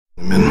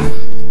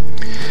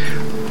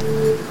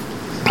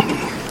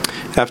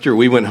After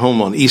we went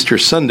home on Easter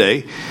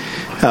Sunday,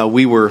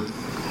 we were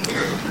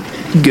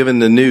given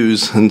the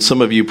news, and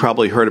some of you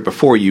probably heard it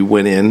before you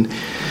went in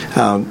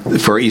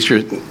for our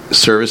Easter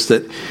service,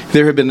 that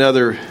there had been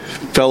other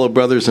fellow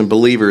brothers and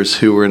believers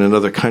who were in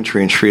another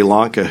country in Sri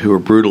Lanka who were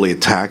brutally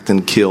attacked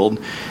and killed.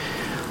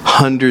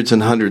 Hundreds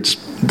and hundreds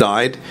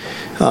died.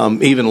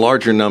 Even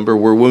larger number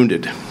were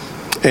wounded.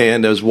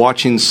 And I was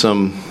watching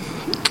some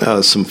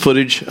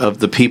footage of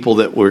the people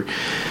that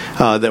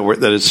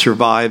had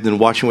survived and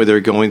watching what they were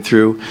going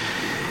through.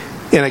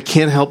 And I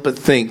can't help but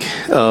think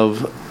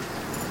of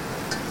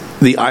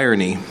the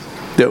irony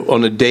that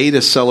on a day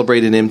to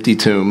celebrate an empty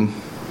tomb,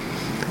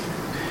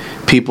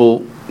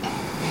 people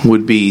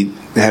would be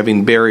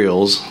having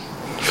burials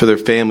for their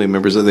family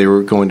members that they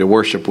were going to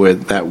worship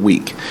with that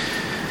week.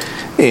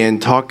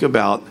 And talk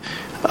about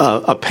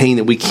a pain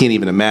that we can't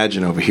even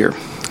imagine over here.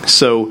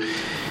 So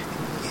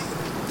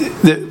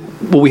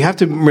what we have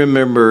to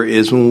remember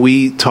is when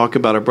we talk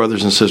about our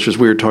brothers and sisters,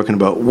 we are talking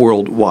about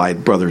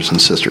worldwide brothers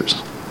and sisters.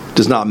 It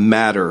does not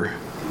matter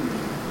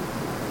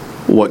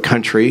what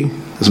country,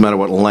 doesn't matter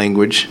what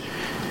language.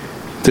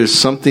 There's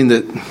something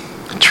that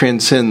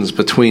transcends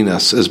between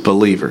us as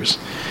believers.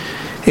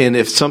 And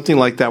if something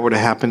like that were to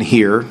happen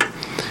here,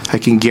 I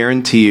can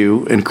guarantee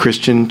you in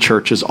Christian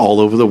churches all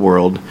over the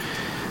world,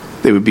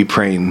 they would be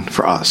praying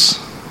for us.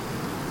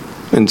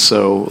 And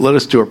so let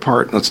us do our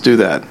part. Let's do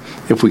that.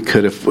 If we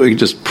could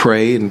just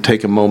pray and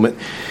take a moment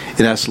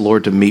and ask the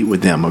Lord to meet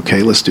with them.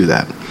 Okay, let's do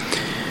that.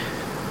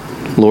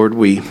 Lord,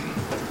 we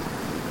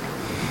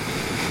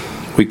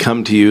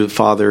come to you,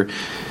 Father,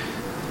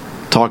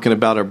 talking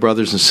about our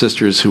brothers and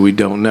sisters who we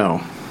don't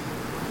know,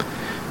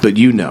 but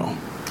you know.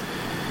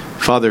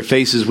 Father,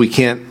 faces we've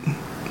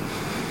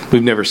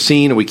never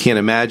seen or we can't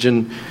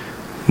imagine,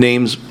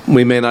 names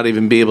we may not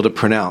even be able to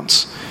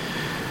pronounce.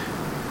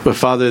 But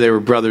Father, they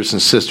were brothers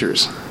and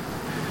sisters.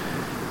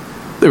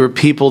 There were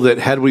people that,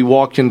 had we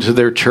walked into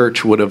their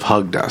church, would have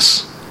hugged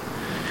us,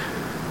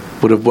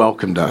 would have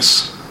welcomed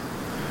us,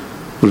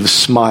 would have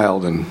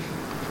smiled and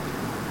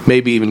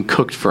maybe even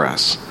cooked for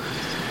us,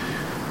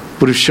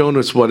 would have shown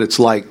us what it's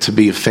like to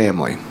be a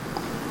family.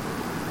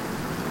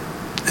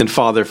 And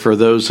Father, for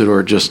those that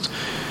are just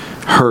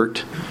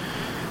hurt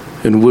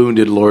and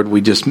wounded, Lord,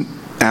 we just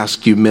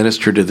ask you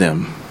minister to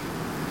them.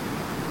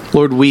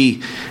 Lord,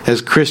 we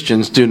as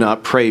Christians do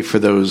not pray for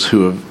those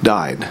who have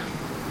died.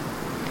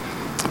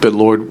 But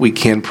Lord, we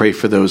can pray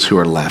for those who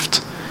are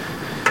left.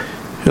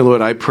 And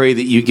Lord, I pray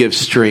that you give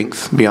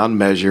strength beyond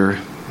measure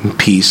and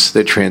peace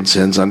that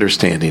transcends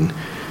understanding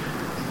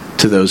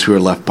to those who are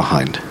left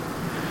behind.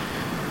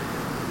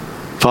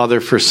 Father,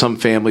 for some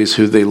families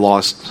who they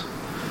lost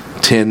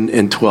 10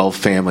 and 12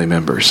 family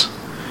members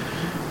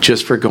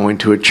just for going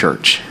to a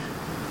church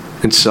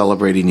and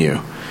celebrating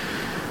you.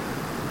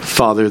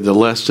 Father, the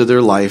rest of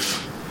their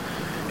life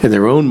in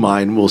their own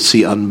mind will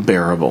see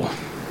unbearable.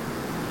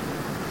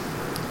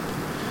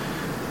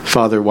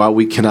 Father, while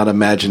we cannot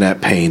imagine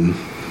that pain,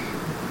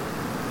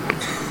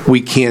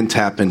 we can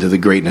tap into the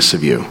greatness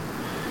of you.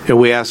 And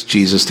we ask,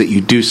 Jesus, that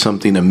you do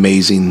something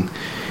amazing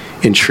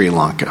in Sri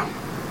Lanka.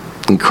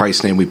 In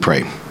Christ's name we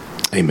pray.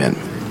 Amen.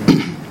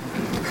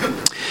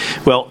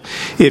 Well,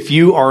 if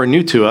you are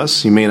new to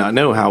us, you may not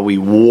know how we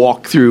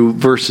walk through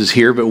verses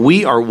here, but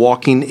we are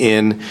walking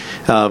in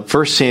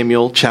 1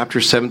 Samuel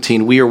chapter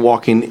 17. We are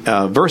walking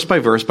verse by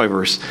verse by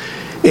verse.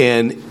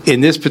 And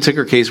in this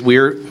particular case,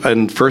 we're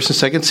in 1 and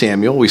 2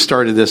 Samuel. We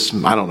started this,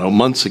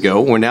 months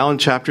ago. We're now in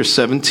chapter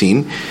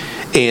 17.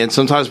 And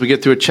sometimes we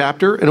get through a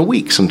chapter in a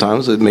week.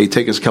 Sometimes it may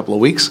take us a couple of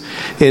weeks.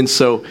 And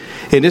so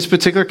in this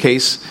particular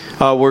case,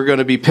 we're going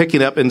to be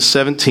picking up in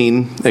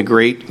 17, a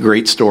great,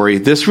 great story.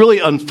 This really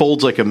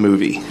unfolds like a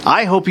movie.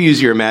 I hope you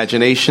use your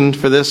imagination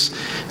for this.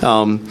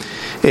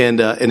 And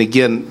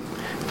again,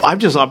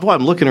 while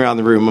I'm looking around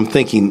the room, I'm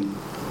thinking,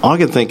 all I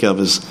can think of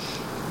is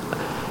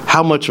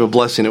how much of a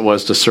blessing it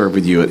was to serve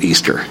with you at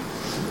Easter.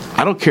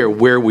 I don't care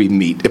where we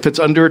meet. If it's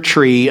under a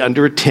tree,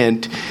 under a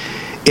tent,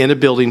 in a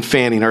building,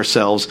 fanning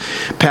ourselves.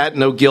 Pat,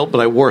 no guilt,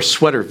 but I wore a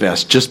sweater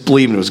vest, just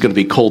believing it was going to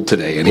be cold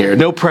today in here.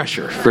 No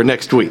pressure for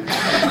next week.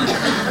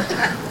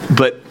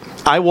 But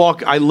I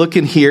look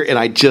in here, and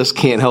I just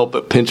can't help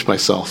but pinch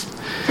myself.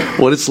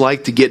 What it's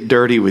like to get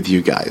dirty with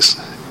you guys.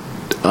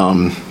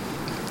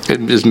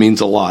 It just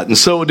means a lot. And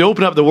so to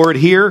open up the word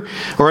here,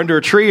 or under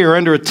a tree, or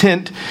under a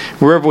tent,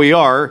 wherever we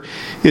are,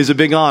 is a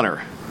big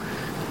honor.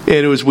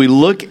 And as we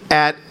look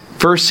at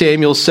 1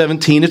 Samuel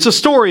 17, it's a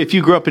story, if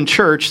you grew up in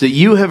church, that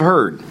you have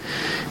heard.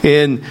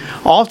 And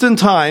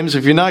oftentimes,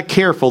 if you're not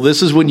careful,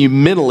 this is when you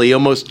mentally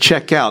almost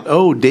check out.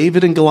 Oh,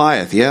 David and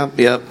Goliath. Yep,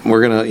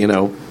 we're going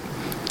to,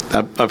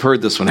 I've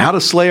heard this one. How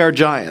to slay our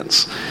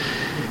giants.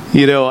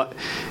 It's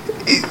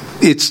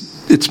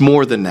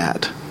more than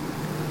that.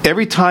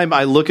 Every time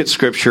I look at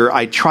Scripture,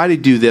 I try to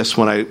do this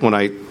when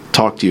I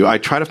talk to you. I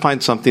try to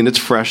find something that's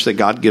fresh that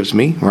God gives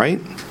me,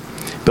 right?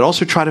 But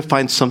also try to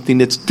find something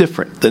that's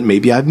different that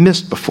maybe I've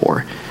missed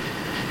before.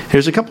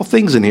 There's a couple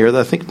things in here that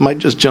I think might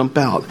just jump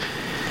out.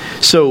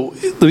 So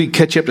let me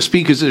catch you up to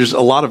speed because there's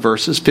a lot of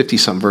verses,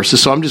 50-some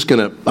verses. So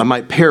I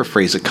might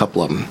paraphrase a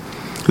couple of them.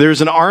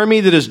 There's an army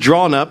that is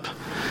drawn up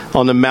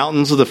on the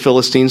mountains of the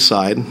Philistine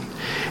side,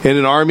 and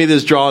an army that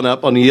is drawn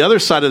up on the other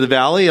side of the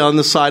valley, on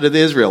the side of the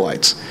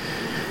Israelites.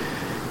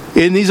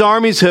 And these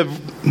armies have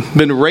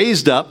been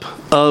raised up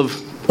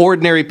of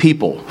ordinary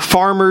people,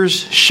 farmers,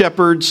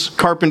 shepherds,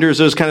 carpenters,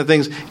 those kind of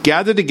things,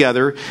 gather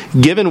together,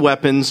 given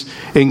weapons,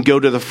 and go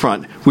to the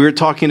front. We were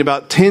talking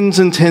about tens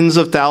and tens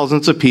of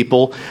thousands of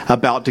people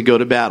about to go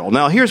to battle.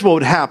 Now, here's what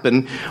would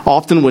happen.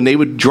 Often when they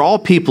would draw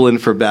people in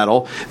for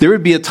battle, there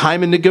would be a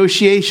time in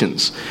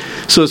negotiations.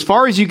 So as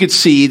far as you could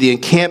see, the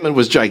encampment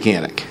was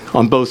gigantic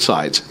on both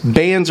sides.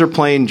 Bands are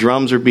playing,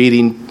 drums are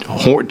beating,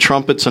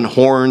 trumpets and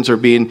horns are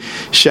being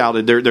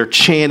shouted. They're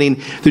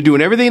chanting. They're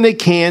doing everything they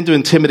can to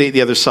intimidate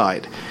the other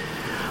side.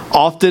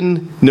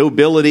 Often,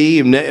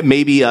 nobility,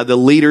 maybe the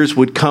leaders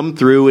would come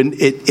through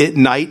at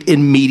night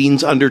in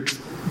meetings under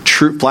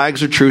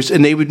flags of truce,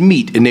 and they would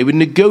meet and they would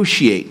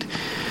negotiate.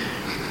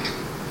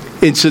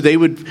 And so they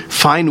would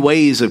find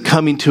ways of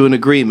coming to an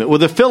agreement. Well,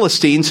 the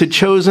Philistines had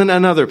chosen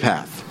another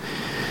path.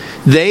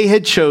 They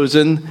had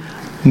chosen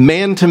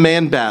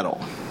man-to-man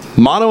battle.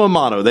 Mano a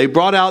mano. They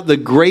brought out the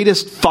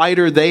greatest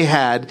fighter they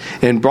had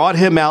and brought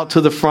him out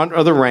to the front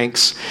of the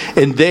ranks.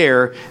 And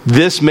there,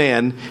 this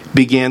man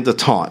began to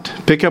taunt.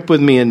 Pick up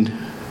with me in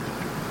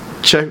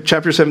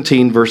chapter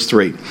 17, verse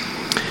 3.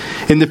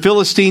 And the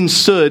Philistines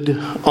stood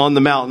on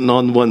the mountain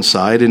on one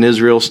side, and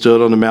Israel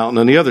stood on the mountain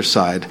on the other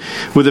side,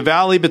 with a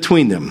valley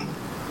between them.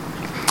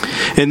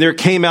 And there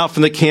came out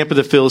from the camp of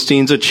the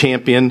Philistines a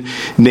champion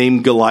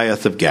named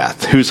Goliath of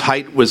Gath, whose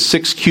height was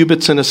 6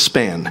 cubits and a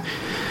span.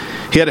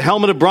 He had a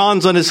helmet of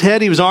bronze on his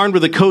head. He was armed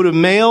with a coat of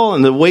mail,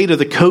 and the weight of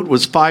the coat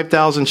was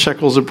 5,000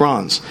 shekels of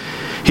bronze.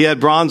 He had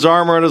bronze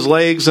armor on his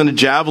legs and a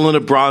javelin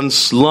of bronze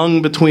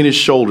slung between his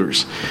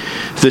shoulders.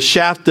 The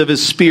shaft of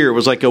his spear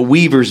was like a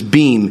weaver's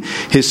beam.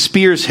 His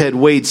spear's head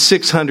weighed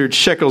 600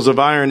 shekels of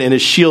iron, and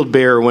his shield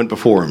bearer went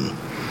before him.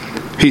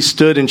 He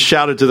stood and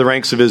shouted to the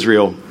ranks of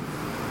Israel,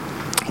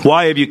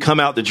 "Why have you come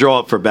out to draw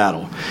up for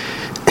battle?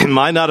 Am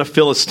I not a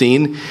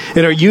Philistine?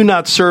 And are you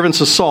not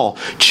servants of Saul?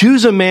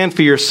 Choose a man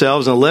for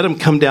yourselves and let him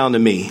come down to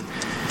me.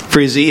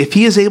 For if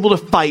he is able to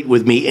fight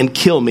with me and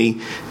kill me,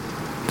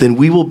 then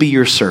we will be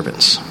your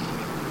servants."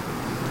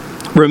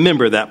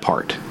 Remember that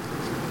part.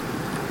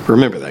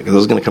 Remember that, because it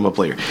was going to come up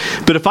later.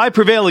 "But if I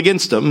prevail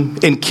against him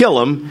and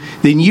kill him,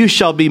 then you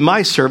shall be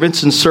my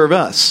servants and serve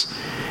us."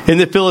 And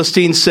the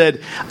Philistines said,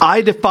 "I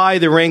defy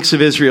the ranks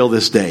of Israel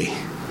this day.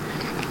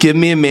 Give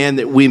me a man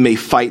that we may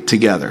fight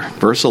together."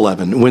 Verse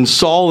 11. When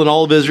Saul and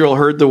all of Israel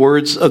heard the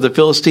words of the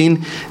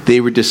Philistine, they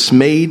were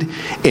dismayed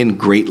and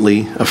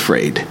greatly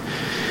afraid.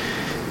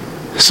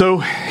 So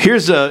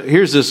here's a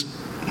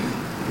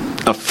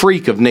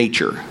freak of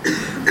nature.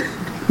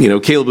 You know,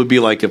 Caleb would be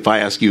like, if I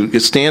ask you,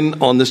 stand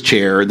on this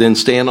chair, then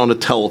stand on a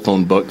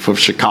telephone book from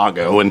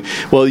Chicago, and,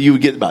 well, you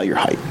would get about your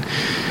height.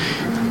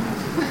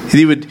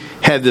 He would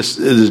have this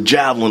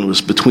javelin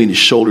was between his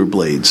shoulder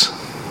blades.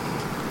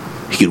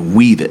 He could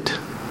weave it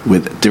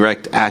with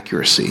direct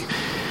accuracy.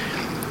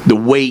 The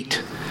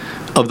weight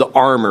of the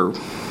armor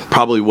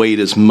probably weighed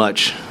as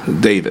much as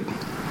David.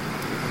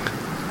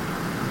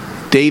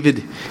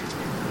 David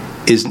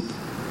is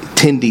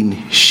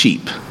tending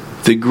sheep.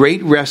 The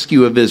great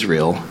rescue of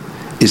Israel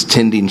is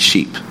tending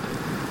sheep.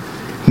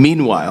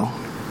 Meanwhile,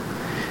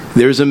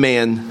 there's a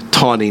man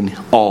taunting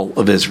all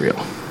of Israel.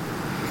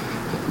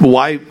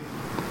 Why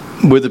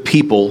were the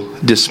people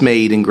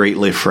dismayed and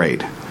greatly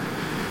afraid?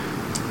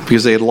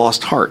 Because they had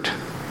lost heart.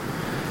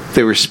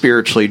 They were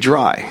spiritually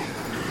dry.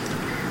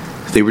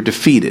 They were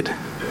defeated.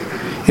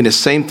 And the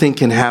same thing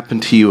can happen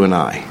to you and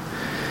I.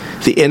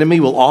 The enemy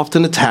will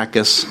often attack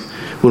us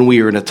when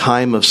we are in a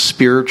time of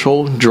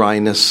spiritual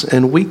dryness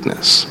and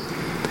weakness.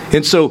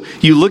 And so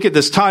you look at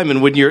this time,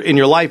 and when you're in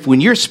your life, when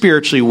you're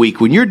spiritually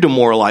weak, when you're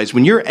demoralized,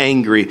 when you're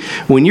angry,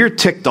 when you're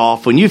ticked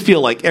off, when you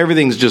feel like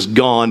everything's just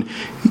gone,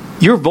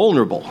 you're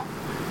vulnerable.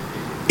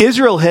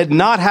 Israel had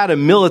not had a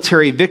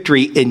military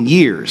victory in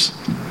years.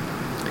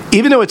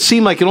 Even though it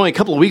seemed like only a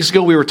couple of weeks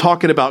ago we were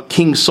talking about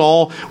King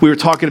Saul, we were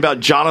talking about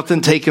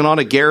Jonathan taking on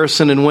a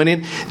garrison and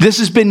winning. This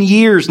has been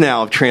years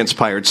now have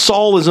transpired.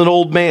 Saul is an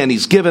old man.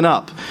 He's given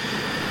up.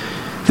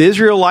 The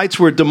Israelites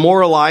were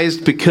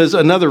demoralized because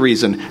another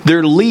reason.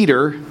 Their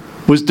leader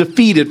was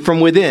defeated from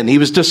within. He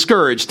was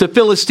discouraged. The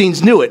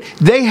Philistines knew it.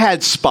 They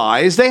had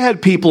spies. They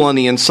had people on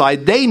the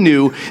inside. They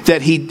knew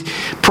that he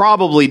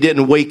probably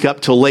didn't wake up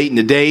till late in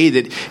the day,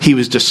 that he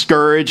was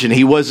discouraged and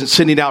he wasn't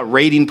sending out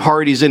raiding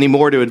parties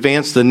anymore to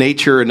advance the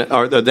nature and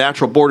or the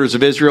natural borders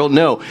of Israel.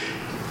 No,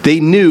 they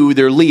knew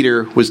their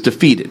leader was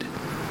defeated.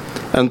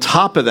 On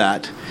top of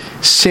that,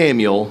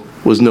 Samuel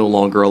was no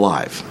longer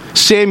alive.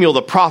 Samuel,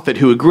 the prophet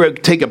who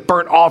would take a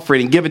burnt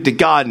offering and give it to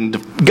God,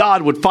 and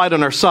God would fight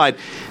on our side,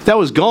 that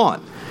was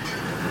gone.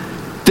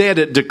 They had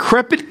a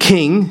decrepit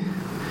king.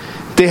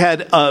 They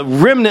had a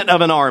remnant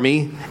of an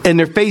army, and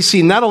they're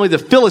facing not only the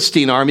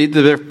Philistine army,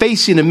 they're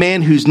facing a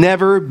man who's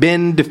never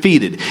been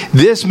defeated.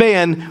 This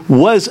man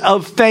was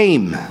of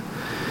fame.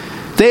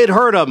 They had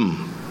heard of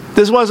him.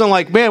 This wasn't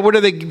like, man, where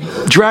did they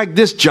drag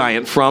this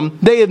giant from?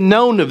 They had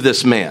known of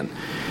this man.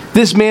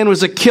 This man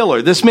was a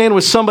killer. This man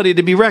was somebody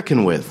to be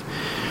reckoned with.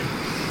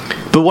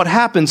 But what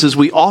happens is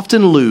we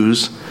often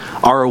lose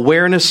our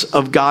awareness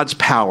of God's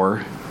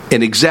power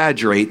and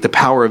exaggerate the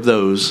power of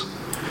those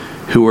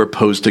who are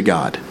opposed to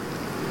God.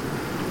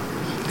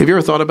 Have you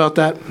ever thought about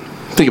that?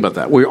 Think about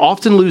that. We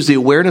often lose the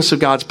awareness of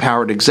God's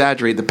power and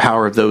exaggerate the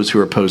power of those who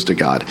are opposed to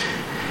God.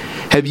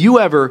 Have you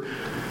ever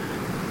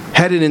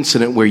had an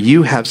incident where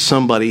you have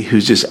somebody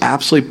who's just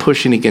absolutely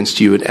pushing against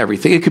you in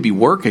everything? It could be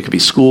work, it could be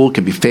school, it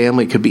could be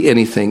family, it could be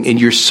anything. And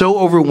you're so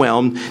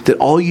overwhelmed that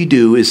all you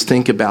do is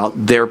think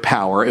about their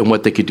power and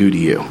what they could do to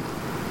you.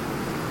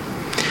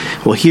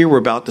 Well, here we're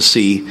about to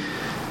see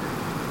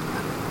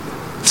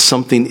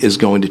something is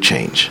going to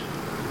change.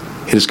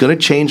 It is going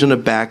to change on the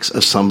backs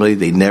of somebody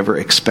they never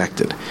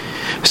expected.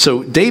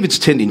 So David's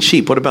tending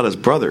sheep. What about his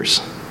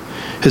brothers?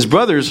 His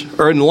brothers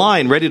are in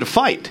line ready to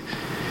fight.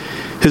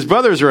 His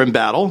brothers are in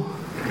battle.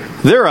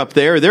 They're up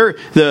there.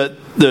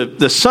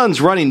 The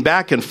son's running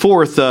back and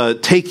forth,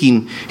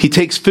 he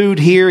takes food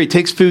here, he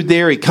takes food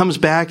there, he comes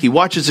back, he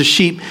watches the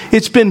sheep.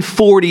 It's been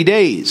 40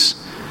 days.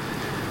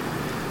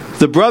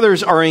 The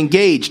brothers are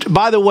engaged.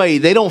 By the way,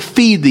 they don't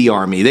feed the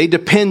army. They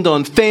depend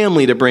on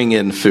family to bring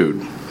in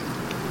food.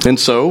 And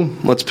so,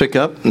 let's pick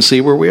up and see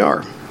where we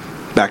are.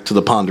 Back to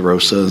the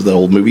Ponderosa, as the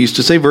old movie used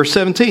to say, verse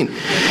 17.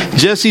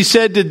 Jesse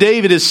said to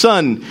David, his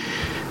son,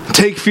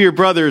 "Take for your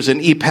brothers an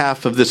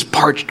ephah of this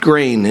parched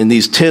grain and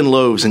these 10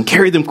 loaves, and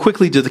carry them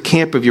quickly to the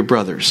camp of your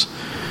brothers.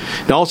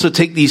 And also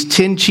take these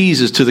 10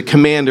 cheeses to the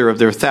commander of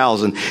their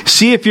 1,000.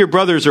 See if your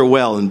brothers are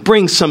well, and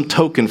bring some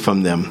token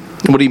from them."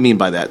 What do you mean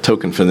by that,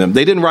 token from them?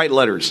 They didn't write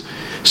letters.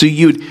 So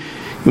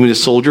when a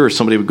soldier or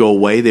somebody would go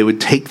away, they would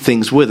take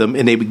things with them,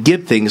 and they would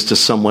give things to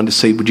someone to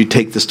say, "Would you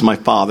take this to my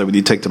father? Would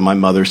you take it to my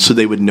mother?" So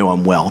they would know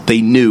I'm well.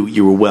 They knew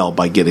you were well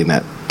by getting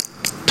that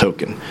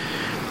token.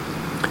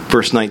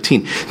 Verse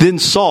 19. Then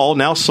Saul,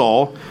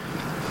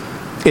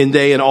 and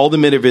they and all the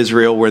men of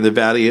Israel were in the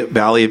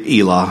valley of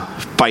Elah,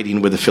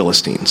 fighting with the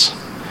Philistines.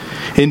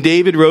 And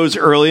David rose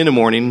early in the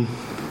morning,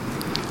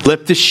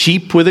 left the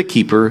sheep with a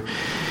keeper,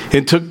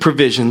 and took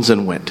provisions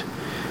and went,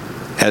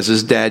 as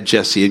his dad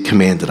Jesse had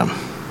commanded him.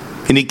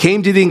 And he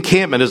came to the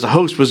encampment as the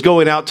host was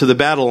going out to the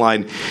battle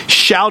line,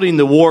 shouting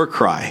the war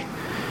cry.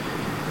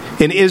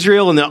 And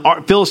Israel and the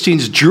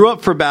Philistines drew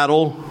up for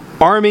battle,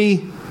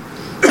 army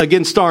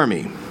against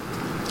army.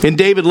 And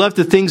David left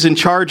the things in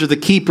charge of the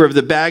keeper of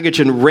the baggage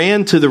and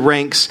ran to the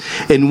ranks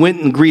and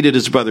went and greeted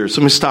his brothers.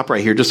 Let me stop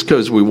right here just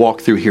because we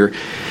walk through here.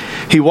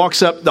 He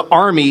walks up. The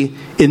army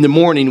in the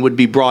morning would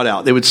be brought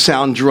out. They would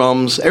sound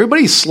drums.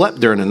 Everybody slept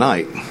during the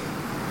night.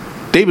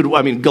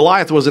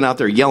 Goliath wasn't out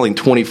there yelling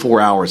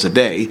 24 hours a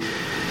day.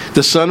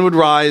 The sun would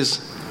rise.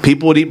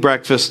 People would eat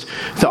breakfast.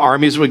 The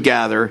armies would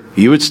gather.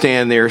 You would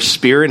stand there,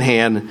 spear in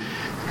hand.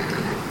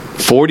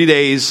 40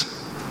 days,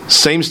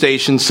 same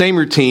station, same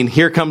routine.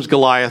 Here comes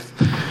Goliath.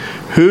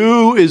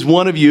 Who is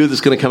one of you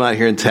that's going to come out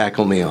here and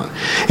tackle me on?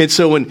 And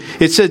so when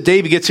it said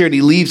David gets here and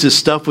he leaves his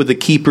stuff with the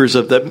keepers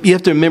of you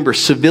have to remember,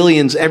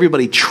 civilians,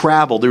 everybody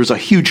traveled. There was a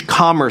huge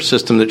commerce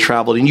system that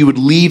traveled, and you would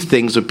leave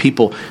things with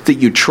people that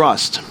you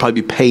trust.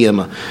 Probably pay him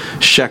a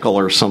shekel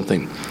or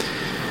something.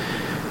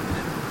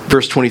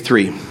 Verse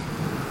 23.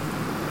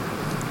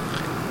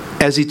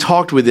 As he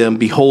talked with them,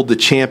 behold, the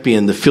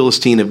champion, the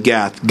Philistine of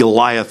Gath,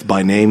 Goliath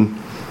by name,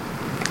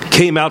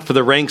 came out for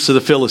the ranks of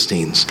the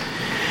Philistines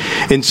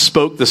and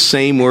spoke the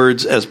same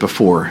words as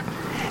before.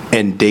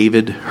 And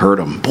David heard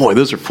him. Boy,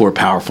 those are 4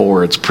 powerful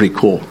words. Pretty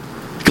cool.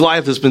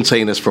 Goliath has been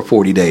saying this for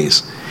 40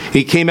 days.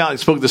 He came out and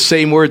spoke the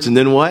same words, and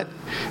then what?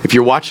 If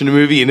you're watching the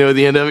movie, you know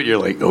the end of it, you're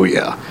like, oh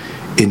yeah.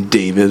 And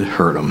David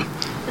heard him.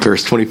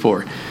 Verse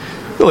 24.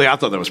 Really, I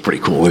thought that was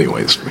pretty cool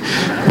anyways.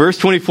 Verse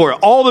 24.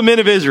 All the men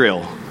of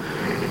Israel,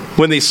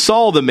 when they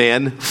saw the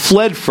man,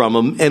 fled from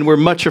him and were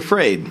much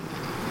afraid.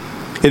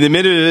 And the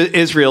men of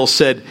Israel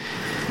said,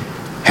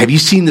 have you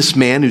seen this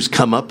man who's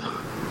come up?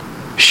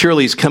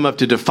 Surely he's come up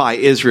to defy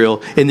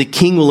Israel, and the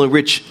king will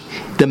enrich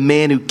the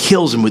man who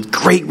kills him with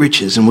great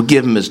riches and will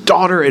give him his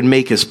daughter and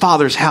make his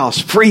father's house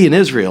free in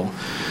Israel.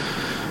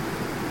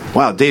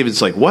 Wow,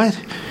 David's like, what?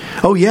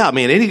 Oh yeah,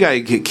 man, any guy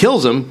who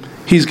kills him,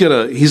 he's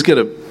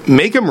gonna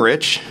make him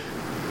rich.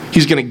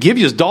 He's gonna give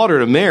you his daughter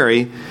to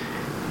marry.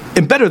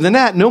 And better than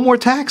that, no more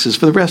taxes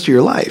for the rest of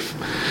your life.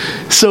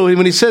 So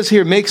when he says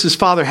here, makes his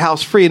father's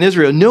house free in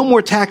Israel, no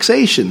more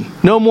taxation.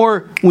 No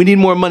more, we need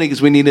more money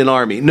because we need an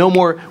army. No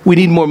more, we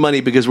need more money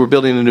because we're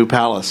building a new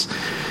palace.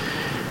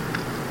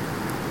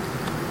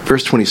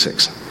 Verse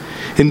 26.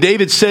 And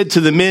David said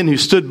to the men who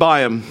stood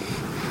by him,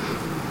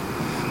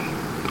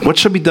 what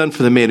shall be done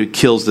for the man who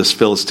kills this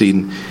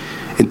Philistine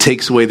and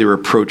takes away the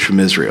reproach from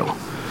Israel?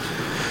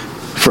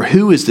 For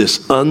who is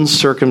this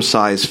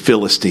uncircumcised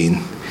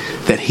Philistine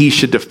that he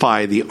should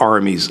defy the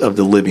armies of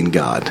the living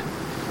God?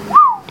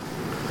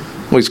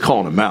 Well, he's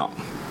calling him out.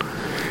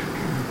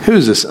 Who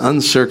is this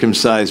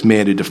uncircumcised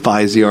man who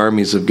defies the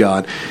armies of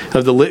God?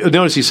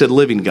 Notice he said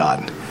living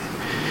God.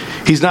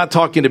 He's not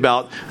talking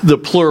about the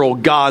plural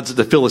gods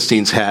that the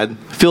Philistines had.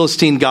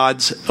 Philistine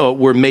gods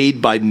were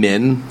made by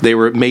men. They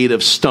were made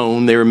of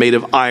stone. They were made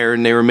of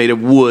iron. They were made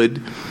of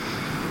wood.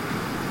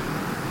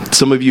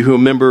 Some of you who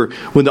remember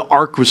when the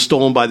ark was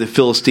stolen by the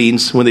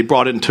Philistines, when they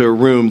brought it into a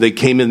room, they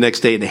came in the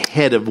next day and the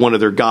head of one of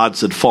their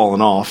gods had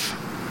fallen off.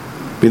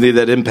 Maybe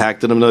that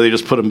impacted them. No, they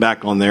just put them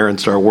back on there and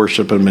started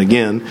worshiping them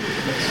again.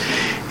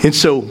 And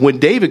so when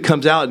David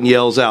comes out and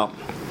yells out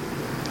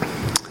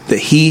that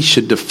he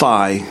should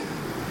defy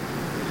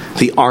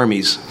the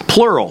armies,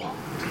 plural.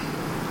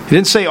 He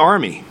didn't say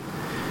army.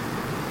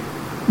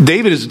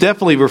 David is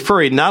definitely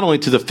referring not only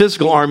to the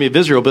physical army of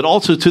Israel, but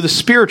also to the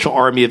spiritual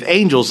army of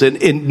angels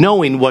in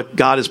knowing what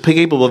God is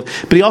capable of.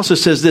 But he also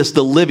says this,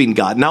 the living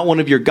God, not one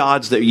of your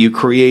gods that you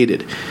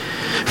created.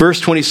 Verse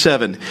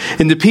 27,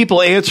 and the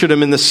people answered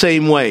him in the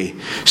same way,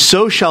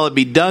 so shall it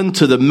be done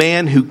to the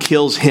man who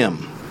kills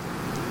him.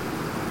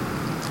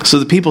 So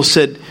the people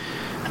said,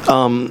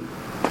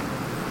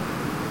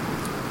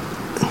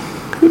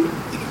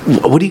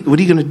 what are you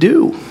going to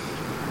do?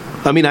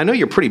 I mean, I know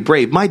you're pretty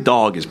brave. My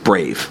dog is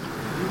brave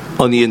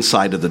on the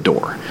inside of the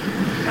door.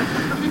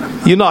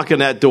 You knock on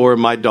that door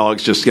and my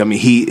dog's just,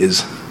 he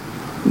is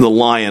the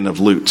lion of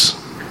Lutz,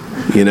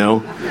 They'll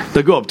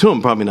go up to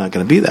him, probably not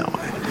going to be that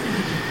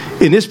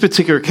way. In this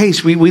particular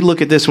case, we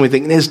look at this and we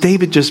think, is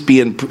David just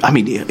being,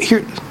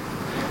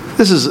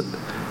 this is a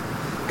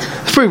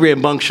pretty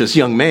rambunctious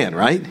young man,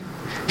 right?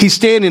 He's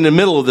standing in the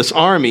middle of this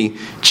army,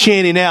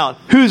 chanting out,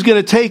 who's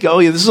going to take it? Oh,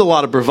 yeah, this is a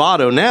lot of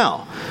bravado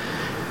now.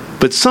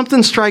 But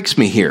something strikes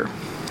me here.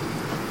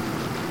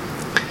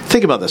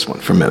 Think about this one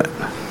for a minute.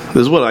 This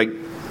is what I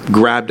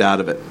grabbed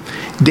out of it.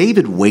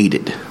 David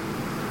waited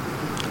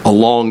a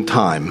long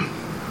time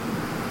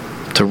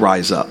to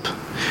rise up.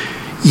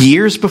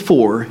 Years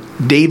before,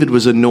 David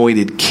was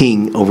anointed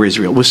king over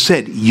Israel. It was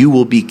said, you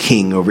will be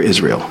king over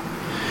Israel.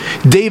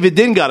 David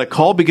then got a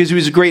call because he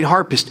was a great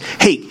harpist.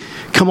 Hey,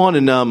 come on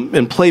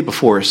and play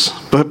before us.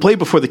 But play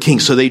before the king.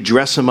 So they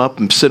dress him up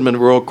and sit him in the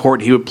royal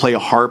court. He would play a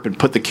harp and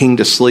put the king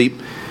to sleep.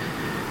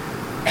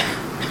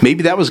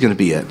 Maybe that was going to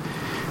be it.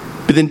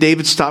 But then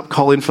David stopped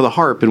calling for the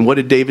harp. And what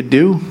did David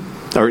do?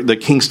 Or the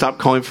king stopped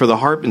calling for the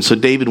harp. And so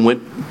David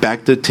went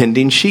back to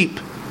tending sheep.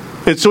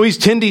 And so he's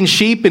tending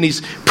sheep and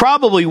he's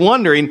probably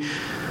wondering,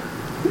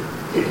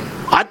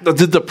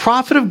 did the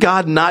prophet of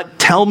God not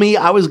tell me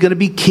I was going to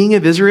be king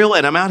of Israel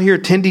and I'm out here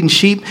tending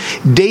sheep?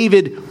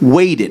 David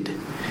waited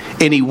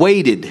and he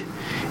waited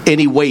and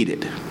he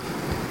waited.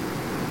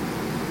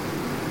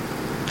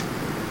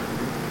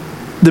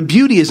 The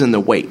beauty is in the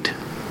wait.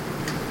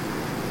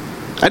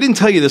 I didn't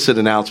tell you this at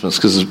announcements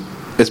because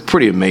it's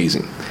pretty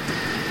amazing.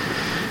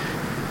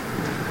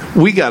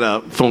 We got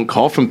a phone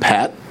call from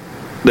Pat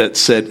that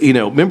said,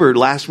 remember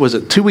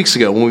 2 weeks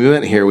ago when we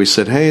went here, we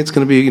said, hey, it's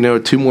going to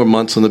be, 2 more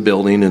months on the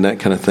building and that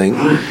kind of thing.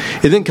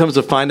 It then comes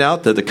to find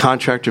out that the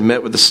contractor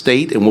met with the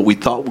state and what we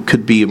thought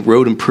could be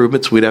road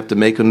improvements we'd have to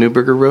make on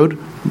Newberger Road,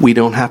 we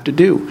don't have to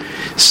do.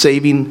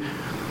 Saving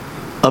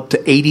up to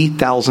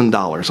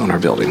 $80,000 on our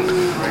building.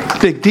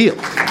 Big deal.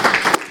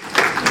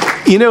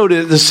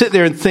 To sit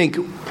there and think,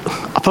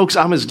 folks,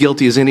 I'm as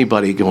guilty as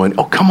anybody going,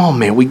 oh, come on,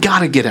 man, we got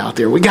to get out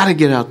there. We got to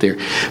get out there.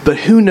 But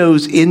who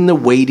knows in the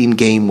waiting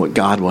game what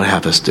God will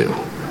have us do?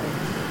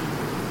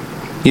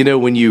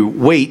 When you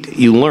wait,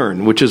 you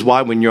learn, which is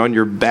why when you're on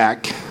your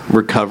back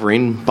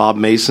recovering, Bob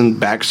Mason,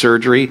 back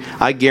surgery,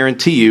 I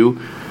guarantee you,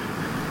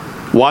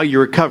 while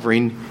you're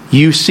recovering,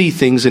 you see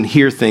things and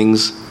hear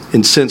things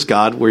and sense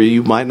God where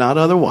you might not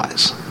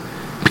otherwise.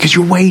 Because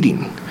you're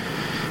waiting.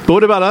 But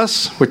what about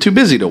us? We're too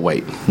busy to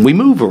wait. We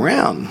move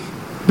around.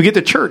 We get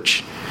to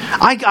church.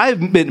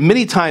 I've been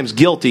many times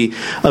guilty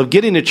of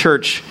getting to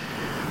church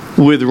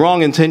with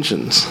wrong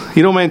intentions.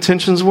 You know what my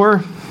intentions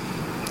were?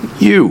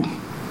 You're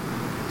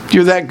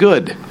that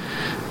good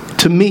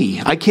to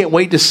me. I can't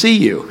wait to see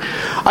you.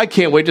 I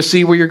can't wait to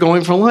see where you're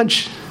going for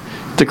lunch,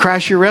 to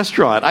crash your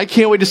restaurant. I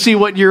can't wait to see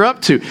what you're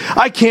up to.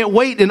 I can't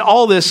wait in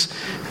all this,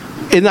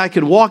 and I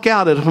could walk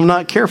out, and if I'm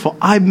not careful,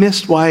 I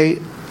missed why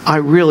I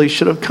really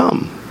should have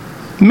come.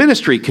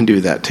 Ministry can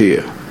do that to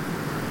you.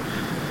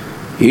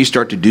 You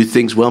start to do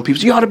things well, and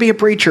people say, you ought to be a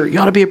preacher. You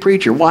ought to be a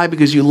preacher. Why?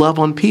 Because you love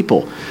on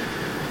people.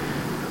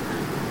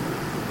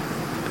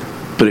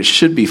 But it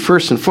should be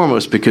first and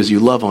foremost because you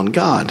love on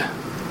God.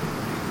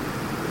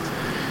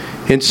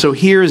 And so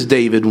here is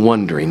David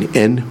wondering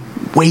and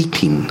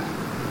waiting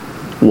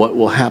what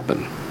will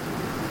happen.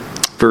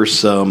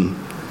 Verse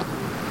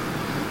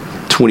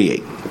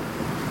 28.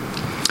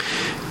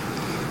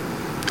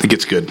 It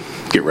gets good.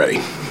 Get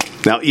ready.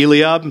 Now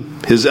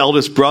Eliab, his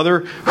eldest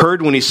brother,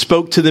 heard when he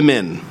spoke to the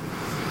men.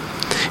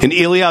 And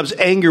Eliab's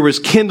anger was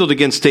kindled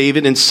against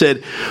David and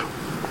said,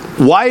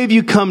 why have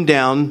you come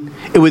down,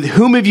 and with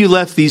whom have you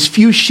left these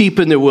few sheep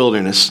in the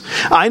wilderness?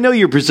 I know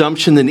your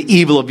presumption and the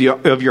evil of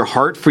your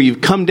heart, for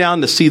you've come down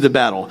to see the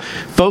battle.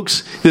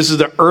 Folks, this is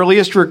the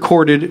earliest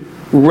recorded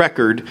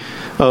record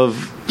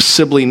of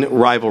sibling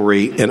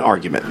rivalry and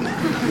argument.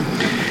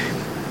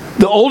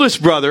 The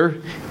oldest brother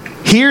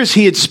hears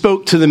he had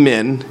spoke to the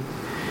men,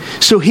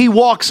 so he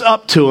walks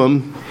up to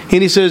him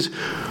and he says,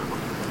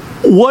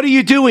 what are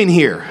you doing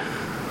here?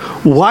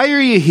 Why are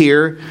you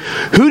here?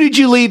 Who did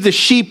you leave the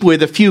sheep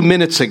with a few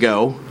minutes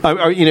ago?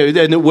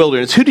 In the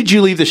wilderness. Who did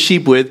you leave the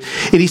sheep with?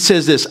 And he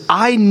says this,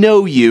 I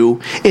know you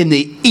in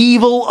the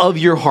evil of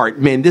your heart.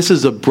 Man, this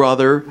is a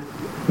brother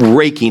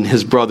raking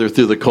his brother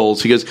through the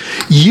coals. He goes,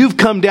 you've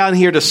come down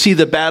here to see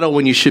the battle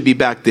when you should be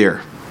back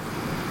there.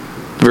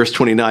 Verse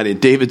 29,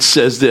 and David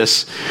says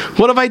this,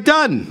 what have I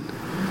done?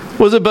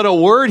 Was it but a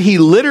word? He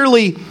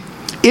literally,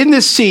 in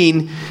this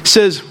scene,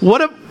 says,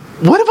 what have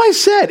I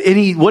said?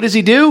 And what does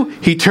he do?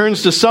 He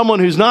turns to someone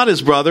who's not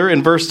his brother.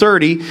 In verse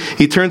 30,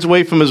 he turns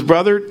away from his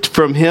brother,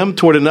 from him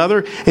toward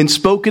another, and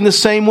spoke in the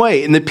same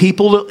way. And the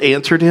people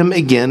answered him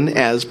again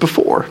as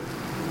before.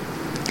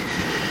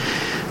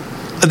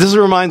 This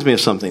reminds me of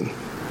something.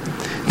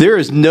 There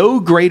is no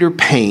greater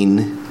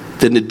pain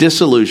than the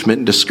disillusionment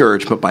and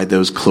discouragement by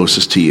those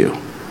closest to you.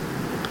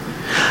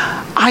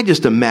 I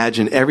just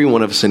imagine every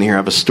one of us in here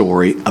have a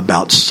story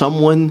about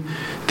someone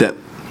that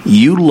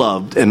you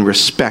loved and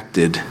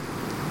respected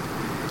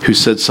who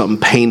said something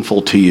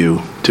painful to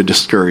you to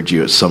discourage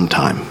you at some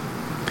time.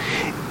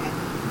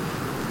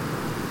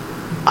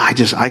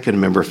 I can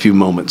remember a few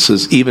moments,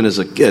 even as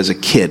a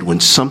kid,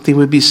 when something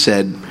would be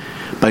said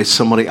by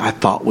somebody I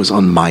thought was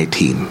on my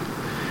team.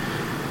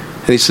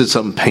 And he said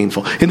something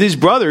painful. And these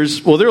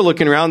brothers, well, they're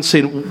looking around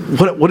saying,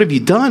 what have you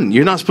done?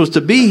 You're not supposed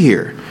to be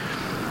here.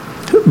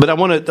 But I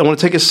want to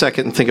take a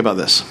second and think about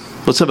this.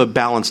 Let's have a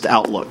balanced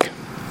outlook.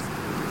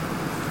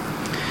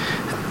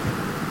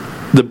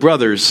 The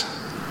brothers,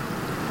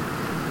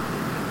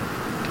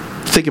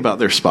 think about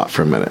their spot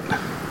for a minute.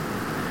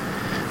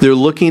 They're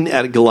looking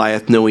at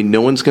Goliath knowing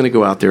no one's going to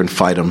go out there and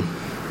fight him.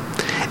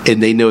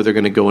 And they know they're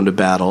going to go into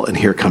battle, and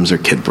here comes their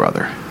kid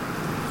brother.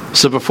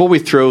 So before we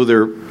throw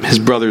his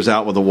brothers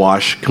out with a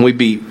wash,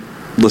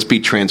 let's be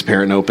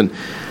transparent and open.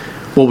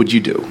 What would you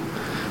do?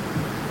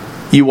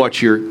 You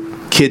watch your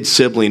kid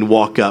sibling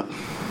walk up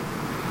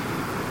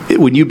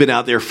when you've been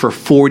out there for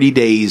 40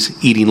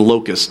 days eating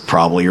locusts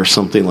probably or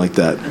something like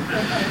that.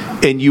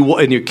 And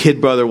your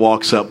kid brother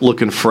walks up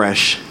looking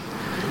fresh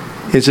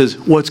and says,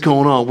 what's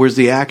going on? Where's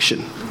the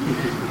action?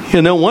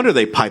 No wonder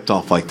they piped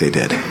off like they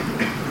did.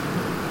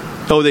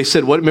 Oh, they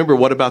said,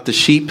 what about the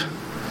sheep?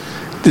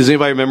 Does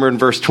anybody remember in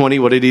verse 20,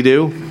 what did he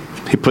do?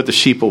 He put the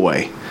sheep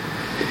away.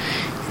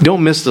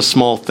 Don't miss the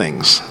small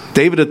things.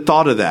 David had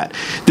thought of that.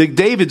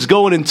 David's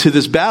going into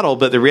this battle,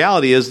 but the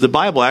reality is the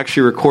Bible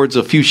actually records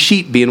a few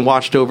sheep being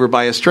watched over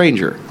by a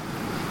stranger.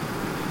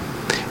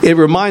 It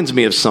reminds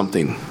me of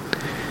something.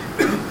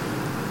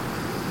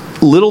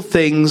 Little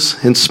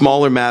things and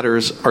smaller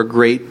matters are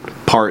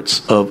great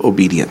parts of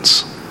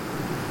obedience.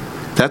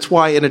 That's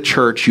why in a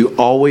church you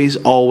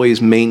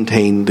always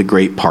maintain the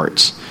great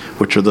parts,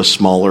 which are the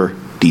smaller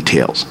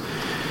details.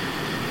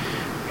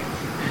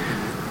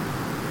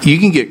 You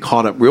can get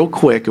caught up real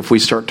quick if we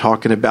start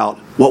talking about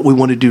what we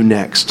want to do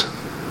next.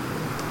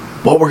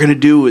 What we're going to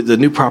do with the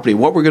new property.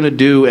 What we're going to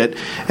do at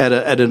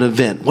an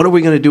event. What are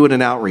we going to do at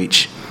an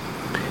outreach?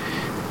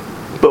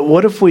 But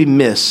what if we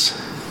miss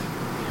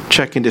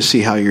checking to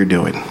see how you're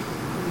doing?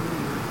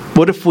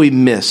 What if we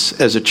miss,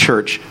 as a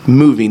church,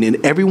 moving,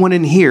 and everyone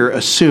in here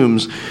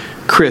assumes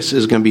Chris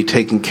is going to be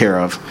taken care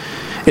of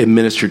and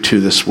ministered to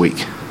this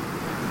week?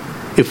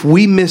 If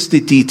we miss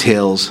the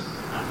details,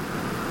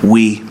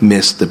 we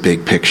miss the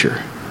big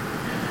picture.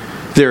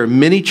 There are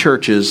many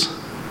churches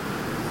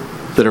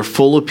that are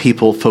full of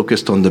people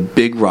focused on the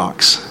big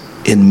rocks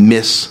and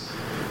miss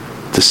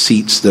the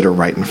seats that are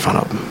right in front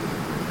of them.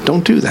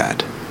 Don't do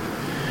that.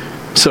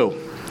 So,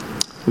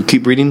 we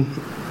keep reading.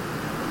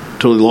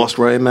 Totally lost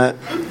where I'm at.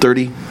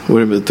 30.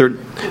 Whatever.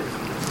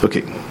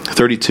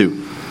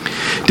 32.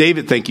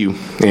 David, thank you,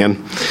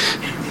 Ann.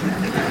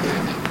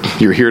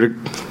 You're here to...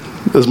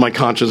 This is my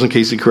conscience in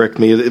case he correct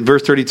me.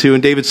 Verse 32,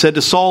 and David said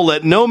to Saul,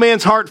 let no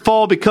man's heart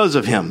fall because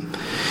of him,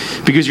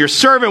 because your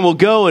servant will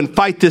go and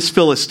fight this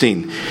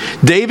Philistine.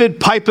 David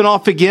piping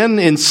off again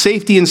in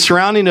safety and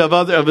surrounding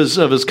of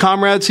his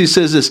comrades. He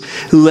says this,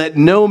 let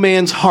no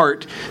man's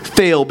heart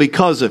fail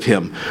because of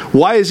him.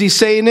 Why is he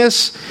saying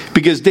this?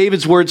 Because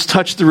David's words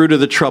touch the root of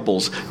the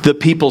troubles, the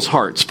people's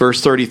hearts.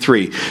 Verse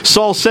 33,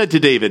 Saul said to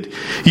David,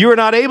 you are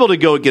not able to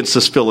go against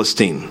this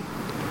Philistine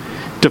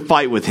to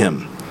fight with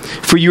him,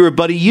 for you are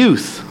but a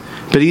youth,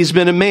 but he's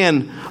been a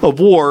man of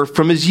war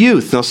from his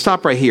youth. Now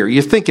stop right here.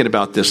 You're thinking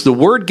about this. The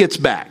word gets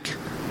back.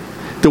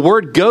 The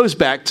word goes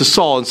back to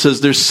Saul and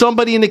says there's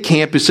somebody in the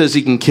camp who says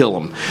he can kill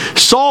him.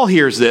 Saul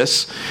hears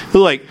this.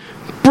 They're like,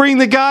 bring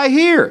the guy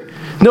here.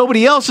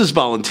 Nobody else has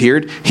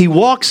volunteered. He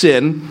walks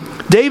in.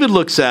 David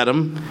looks at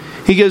him.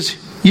 He goes,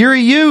 you're a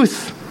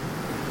youth.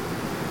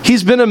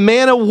 He's been a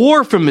man of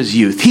war from his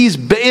youth. He's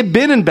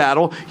been in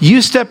battle.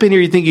 You step in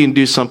here, you think you can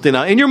do something.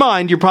 Now, in your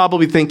mind, you're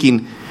probably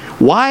thinking,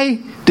 why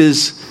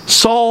does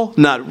Saul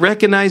not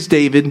recognize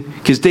David?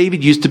 Because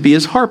David used to be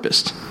his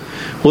harpist.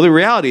 Well, the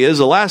reality is,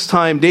 the last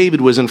time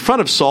David was in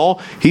front of Saul,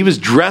 he was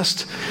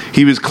dressed,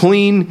 he was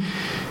clean,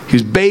 he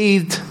was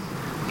bathed,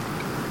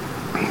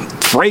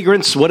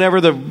 fragrance,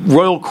 whatever the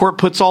royal court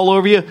puts all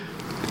over you.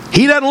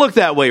 He doesn't look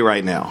that way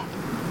right now.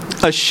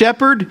 A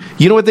shepherd,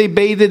 you know what they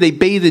bathe in? They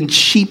bathe in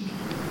sheep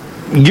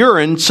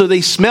urine so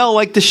they smell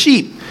like the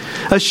sheep.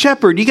 A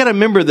shepherd, you got to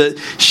remember that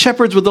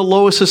shepherds were the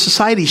lowest of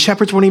society.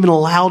 Shepherds weren't even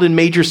allowed in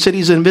major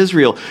cities of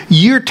Israel.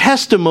 Your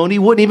testimony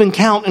wouldn't even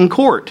count in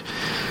court.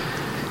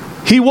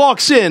 He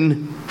walks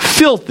in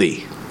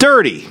filthy,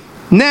 dirty,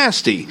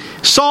 nasty.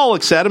 Saul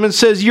looks at him and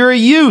says, you're a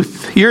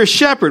youth. You're a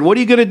shepherd. What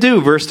are you going to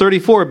do? Verse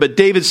 34, but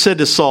David said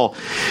to Saul,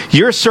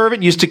 your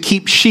servant used to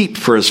keep sheep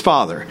for his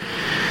father.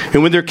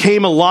 And when there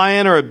came a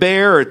lion or a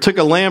bear or took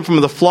a lamb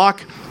from the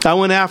flock, I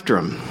went after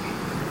him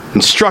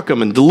and struck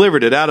him and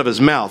delivered it out of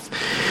his mouth.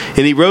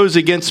 And he rose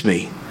against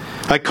me.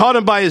 I caught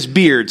him by his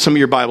beard. Some of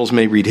your Bibles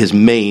may read his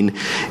mane.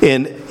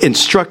 And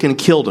struck and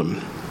killed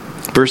him.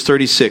 Verse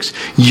 36,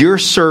 your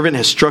servant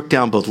has struck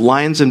down both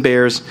lions and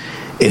bears.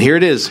 And here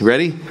it is.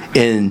 Ready?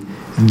 And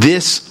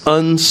this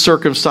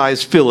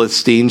uncircumcised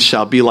Philistine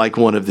shall be like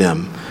one of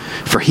them.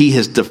 For he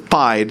has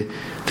defied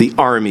the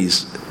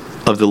armies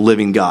of the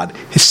living God.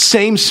 His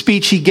same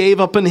speech he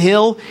gave up on the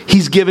hill,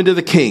 he's given to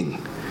the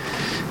king.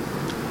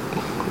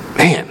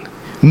 Man,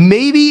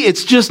 maybe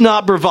it's just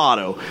not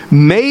bravado.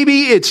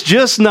 Maybe it's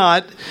just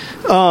not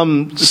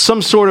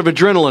some sort of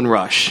adrenaline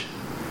rush.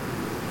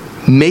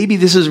 Maybe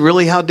this is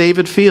really how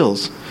David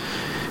feels.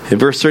 In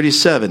verse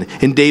 37,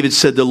 and David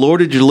said, the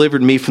Lord who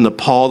delivered me from the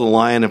paw of the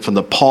lion and from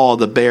the paw of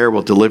the bear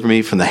will deliver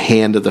me from the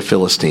hand of the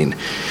Philistine.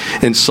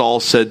 And Saul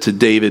said to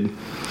David,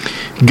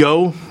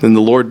 go and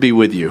the Lord be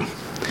with you.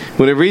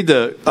 When I read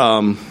the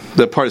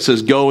part that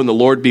says, go and the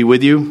Lord be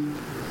with you,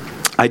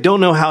 I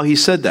don't know how he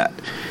said that.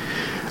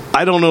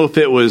 I don't know if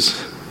it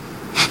was,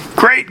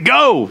 great,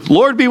 go,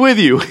 Lord be with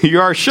you,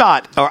 you're our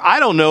shot. Or I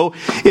don't know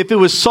if it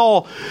was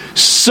Saul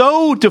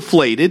so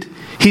deflated,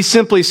 he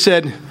simply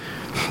said,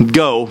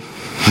 go,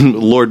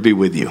 Lord be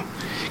with you.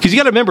 Because you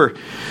got to remember,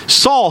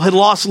 Saul had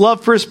lost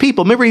love for his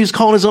people. Remember, he was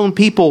calling his own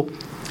people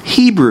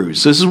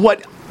Hebrews. This is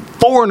what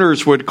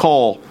foreigners would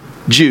call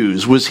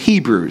Jews, was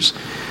Hebrews.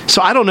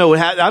 So I don't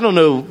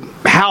know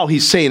how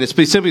he's saying this,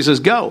 but he simply says,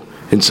 go.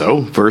 And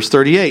so, verse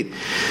 38,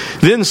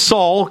 then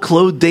Saul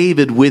clothed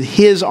David with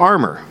his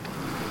armor.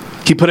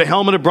 He put a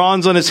helmet of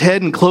bronze on his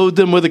head and clothed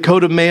him with a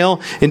coat of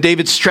mail. And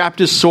David strapped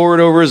his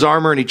sword over his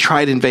armor, and he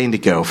tried in vain to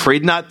go, for he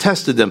had not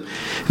tested them.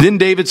 Then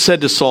David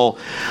said to Saul,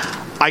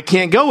 I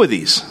can't go with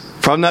these,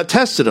 for I've not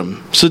tested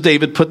them. So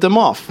David put them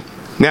off.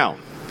 Now,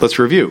 let's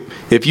review.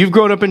 If you've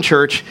grown up in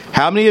church,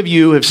 how many of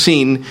you have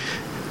seen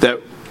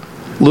that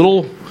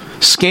little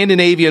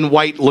Scandinavian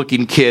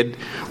white-looking kid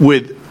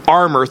with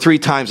armor 3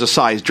 times the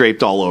size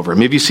draped all over him?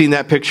 Have you seen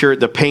that picture?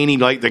 The painting,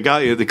 like the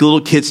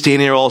little kid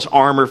standing there, all his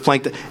armor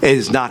flanked. It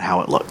is not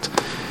how it looked.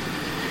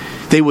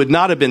 They would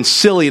not have been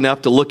silly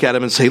enough to look at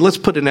him and say, let's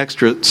put an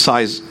extra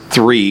size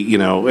 3,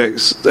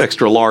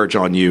 extra large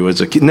on you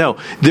as a kid. No,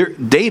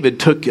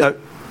 David took, it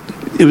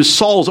was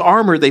Saul's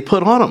armor they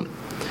put on him.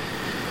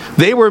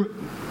 They were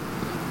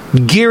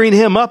gearing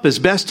him up as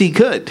best he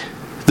could.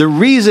 The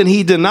reason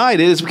he denied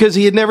it is because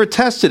he had never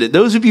tested it.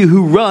 Those of you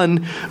who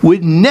run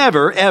would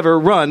never, ever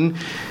run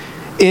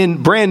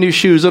in brand new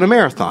shoes on a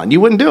marathon.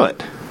 You wouldn't do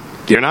it.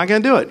 You're not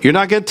going to do it. You're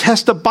not going to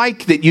test a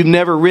bike that you've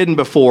never ridden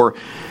before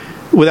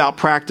without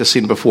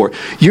practicing before.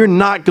 You're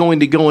not going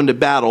to go into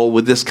battle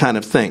with this kind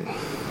of thing.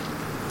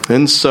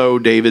 And so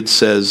David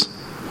says,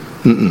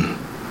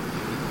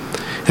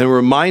 And a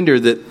reminder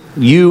that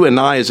you and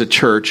I as a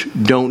church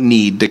don't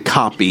need to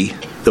copy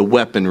the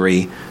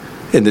weaponry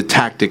and the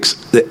tactics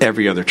that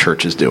every other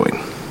church is doing.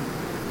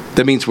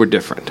 That means we're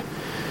different.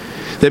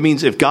 That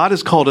means if God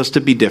has called us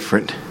to be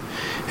different,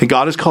 and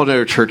God has called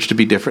our church to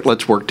be different,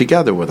 let's work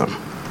together with Him.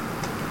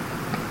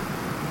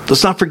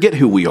 Let's not forget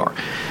who we are.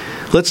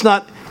 Let's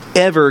not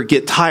ever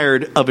get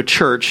tired of a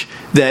church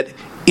that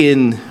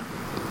in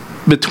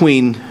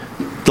between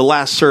the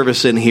last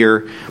service in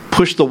here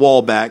pushed the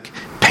wall back,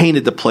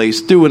 painted the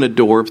place, threw in a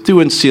door, threw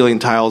in ceiling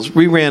tiles,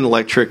 reran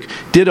electric,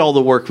 did all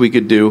the work we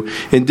could do,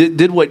 and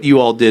did what you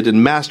all did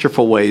in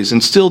masterful ways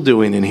and still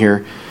doing in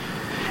here.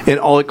 And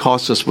all it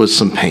cost us was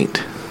some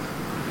paint.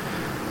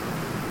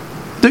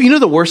 You know,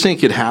 the worst thing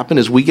that could happen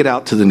is we get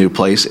out to the new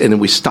place and then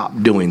we stop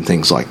doing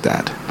things like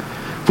that.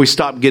 We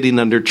stop getting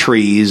under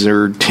trees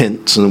or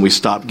tents and we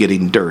stop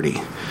getting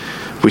dirty.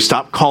 We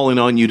stop calling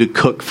on you to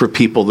cook for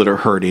people that are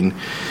hurting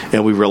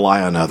and we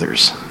rely on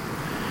others.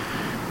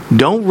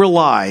 Don't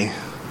rely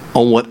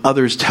on what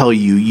others tell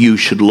you you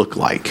should look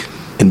like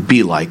and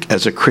be like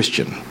as a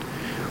Christian.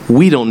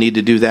 We don't need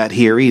to do that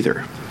here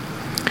either.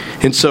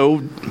 And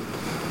so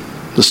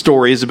the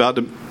story is about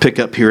to pick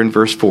up here in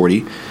verse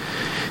 40.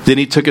 Then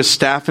he took a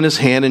staff in his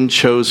hand and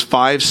chose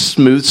 5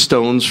 smooth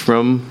stones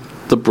from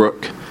the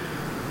brook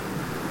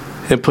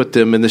and put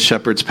them in the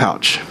shepherd's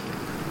pouch,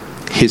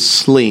 his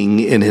sling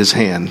in his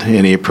hand,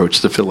 and he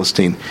approached the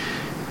Philistine.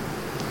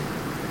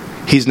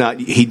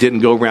 He didn't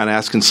go around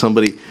asking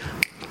somebody,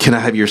 can I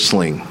have your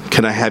sling?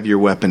 Can I have your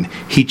weapon?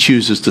 He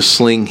chooses the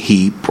sling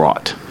he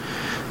brought.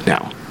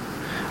 Now,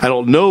 I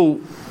don't know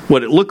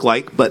what it looked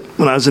like, but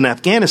when I was in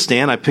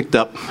Afghanistan, I picked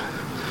up,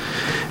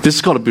 this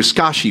is called a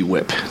Buzkashi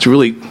whip. It's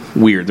really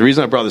weird. The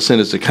reason I brought this in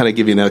is to kind of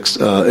give you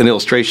an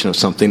illustration of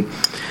something.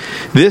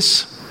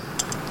 This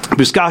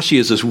Buzkashi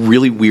is this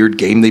really weird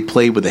game they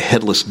play with a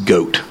headless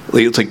goat.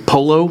 It's like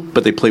polo,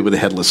 but they play with a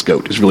headless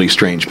goat. It's really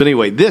strange. But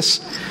anyway, this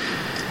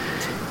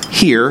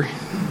here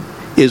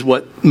is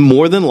what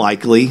more than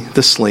likely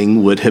the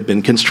sling would have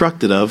been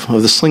constructed of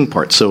the sling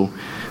part. So,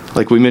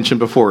 like we mentioned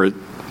before,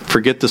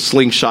 forget the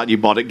slingshot you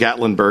bought at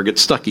Gatlinburg at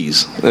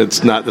Stuckey's.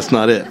 That's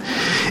not it.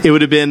 It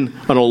would have been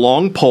on a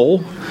long pole.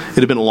 It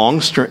would have been a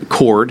long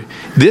cord.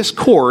 This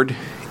cord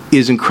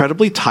is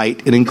incredibly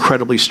tight and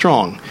incredibly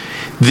strong.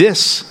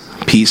 This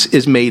piece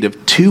is made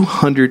of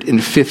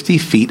 250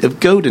 feet of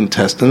goat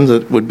intestines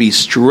that would be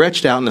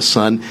stretched out in the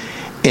sun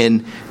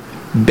and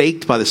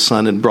baked by the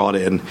sun and brought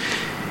in.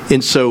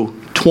 And so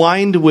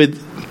twined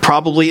with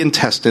probably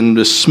intestine,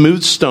 the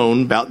smooth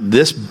stone about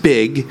this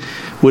big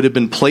would have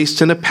been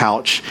placed in a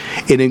pouch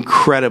and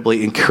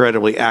incredibly,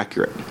 incredibly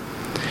accurate.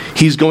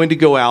 He's going to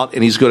go out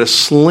and he's going to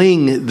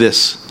sling this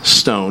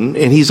stone,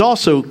 and he's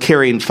also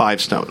carrying 5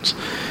 stones.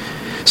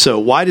 So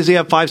why does he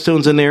have 5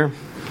 stones in there?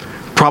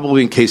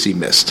 Probably in case he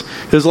missed.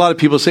 There's a lot of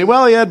people say,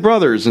 well, he had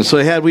brothers, and so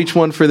he had each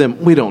one for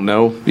them. We don't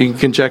know. You can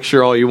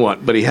conjecture all you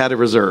want, but he had a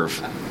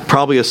reserve.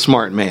 Probably a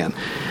smart man.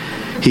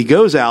 He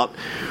goes out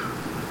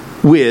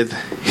with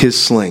his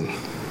sling.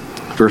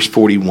 Verse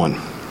 41.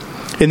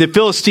 And the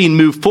Philistine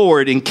moved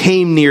forward and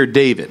came near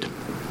David.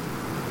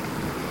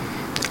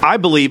 I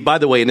believe, by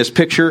the way, in this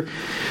picture,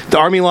 the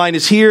army line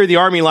is here, the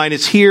army line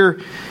is here.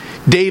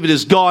 David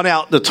has gone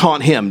out to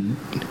taunt him.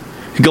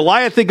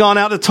 Goliath had gone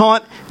out to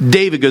taunt.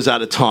 David goes out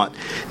to taunt.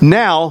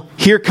 Now,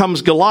 here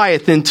comes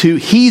Goliath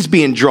he's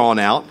being drawn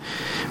out.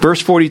 Verse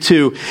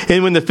 42,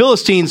 and when the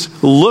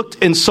Philistines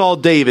looked and saw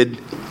David,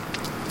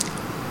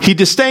 he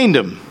disdained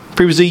him,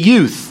 for he was a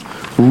youth,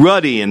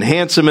 ruddy and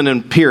handsome in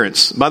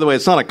appearance. By the way,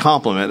 it's not a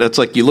compliment. That's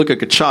like you look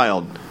like a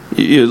child.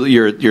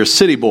 You're a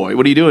city boy.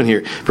 What are you doing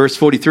here? Verse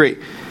 43,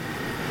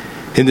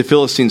 and the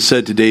Philistines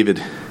said to David,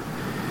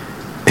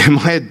 am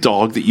I a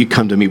dog that you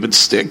come to me with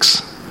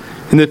sticks?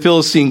 And the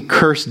Philistine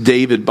cursed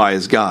David by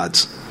his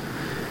gods.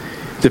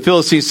 The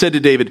Philistine said to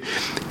David,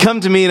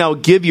 come to me and I'll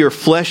give your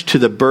flesh to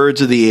the birds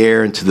of the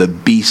air and to the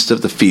beasts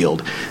of the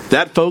field.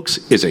 That, folks,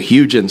 is a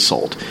huge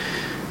insult.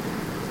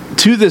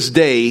 To this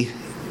day,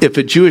 if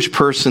a Jewish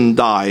person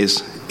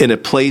dies in a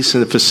place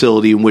in a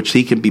facility in which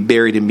he can be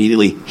buried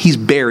immediately, he's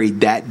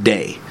buried that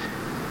day.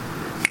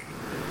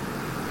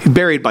 He's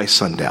buried by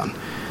sundown.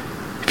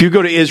 If you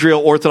go to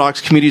Israel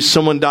Orthodox communities,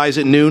 someone dies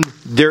at noon,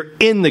 they're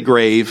in the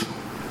grave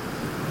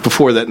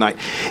before that night.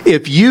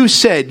 If you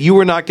said you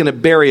were not going to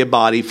bury a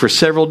body for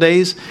several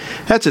days,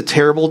 that's a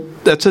terrible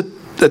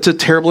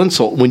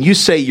insult. When you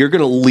say you're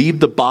going to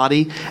leave the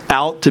body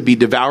out to be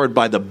devoured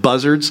by the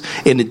buzzards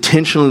and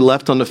intentionally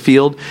left on the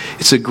field,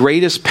 it's the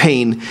greatest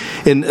pain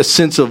and a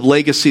sense of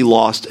legacy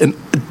lost and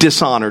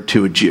dishonor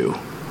to a Jew.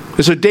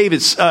 And so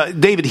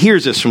David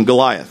hears this from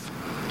Goliath.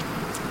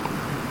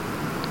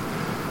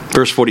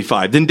 Verse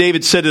 45, then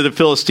David said to the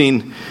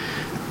Philistine,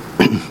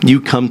 you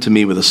come to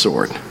me with a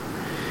sword,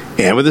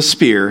 and with a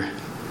spear,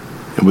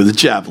 and with a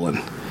javelin.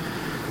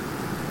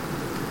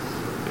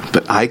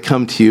 But I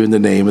come to you in the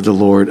name of the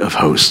Lord of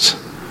hosts,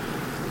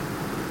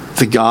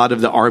 the God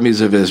of the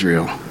armies of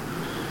Israel,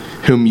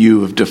 whom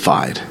you have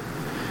defied.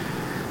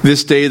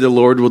 This day the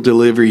Lord will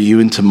deliver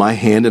you into my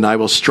hand, and I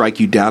will strike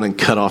you down and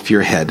cut off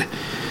your head.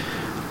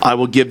 I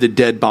will give the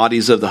dead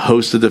bodies of the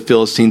host of the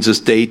Philistines this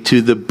day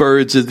to the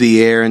birds of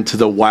the air and to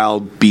the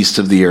wild beasts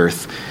of the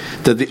earth,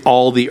 that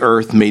all the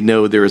earth may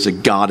know there is a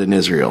God in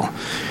Israel,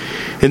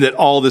 and that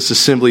all this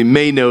assembly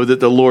may know that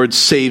the Lord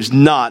saves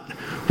not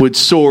with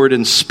sword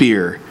and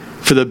spear,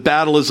 for the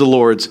battle is the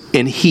Lord's,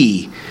 and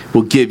he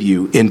will give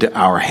you into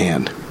our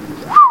hand.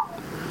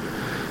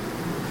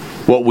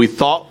 What we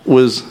thought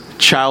was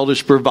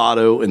childish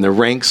bravado in the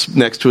ranks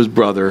next to his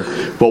brother,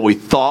 what we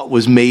thought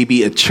was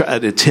maybe an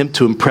attempt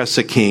to impress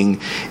a king,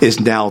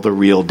 is now the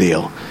real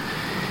deal.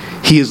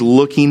 He is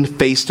looking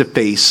face to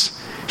face,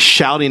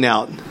 shouting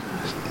out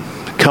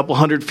a couple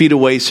hundred feet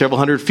away, several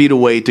hundred feet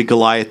away to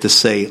Goliath to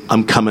say,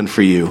 I'm coming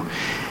for you.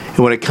 And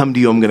when I come to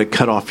you, I'm going to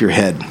cut off your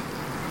head.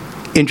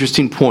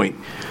 Interesting point.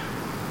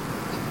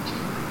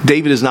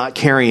 David is not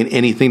carrying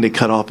anything to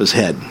cut off his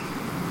head.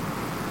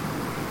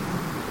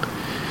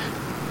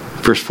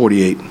 Verse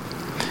 48.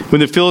 When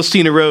the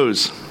Philistine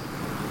arose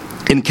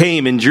and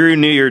came and drew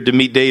near to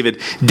meet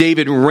David,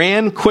 David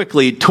ran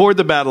quickly toward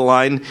the battle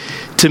line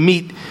to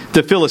meet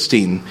the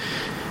Philistine.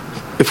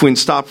 If we can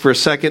stop for a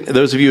second,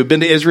 those of you who have been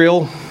to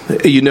Israel,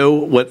 you know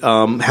what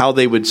how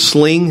they would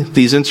sling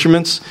these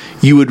instruments.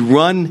 You would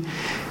run,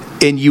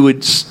 and you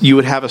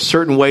would have a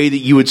certain way that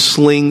you would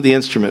sling the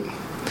instrument.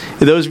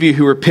 And those of you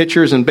who were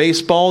pitchers in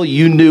baseball,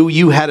 you knew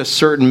you had a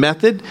certain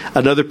method.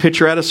 Another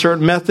pitcher had a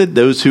certain method.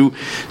 Those who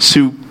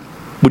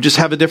would just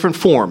have a different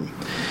form.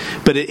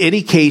 But in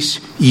any case,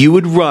 you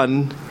would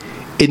run,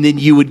 and then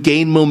you would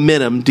gain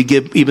momentum to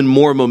give even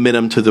more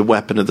momentum to the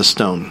weapon of the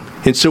stone.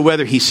 And so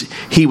whether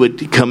he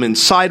would come in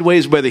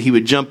sideways, whether he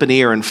would jump in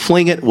the air and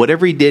fling it,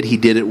 whatever he did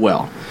it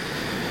well.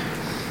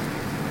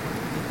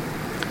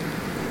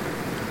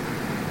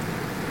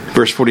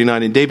 Verse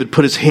 49, and David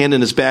put his hand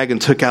in his bag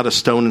and took out a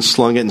stone and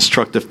slung it and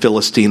struck the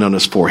Philistine on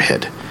his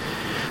forehead.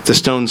 The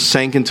stone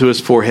sank into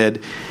his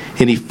forehead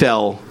and he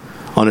fell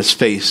on his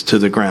face to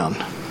the ground.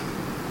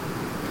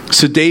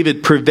 So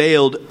David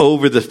prevailed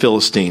over the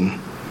Philistine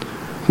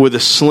with a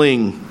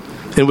sling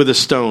and with a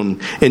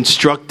stone and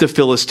struck the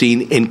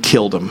Philistine and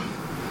killed him.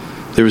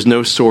 There was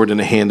no sword in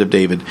the hand of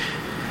David.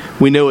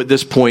 We know at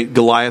this point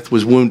Goliath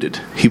was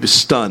wounded. He was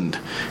stunned.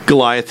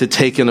 Goliath had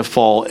taken a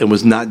fall and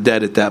was not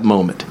dead at that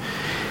moment.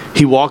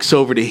 He walks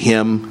over to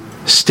him,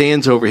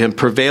 stands over him,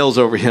 prevails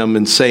over him,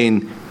 and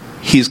saying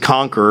he's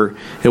conqueror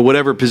in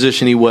whatever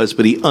position he was,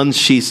 but he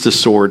unsheaths the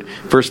sword.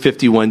 Verse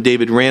 51,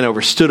 David ran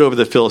over, stood over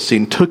the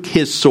Philistine, took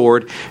his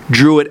sword,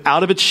 drew it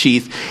out of its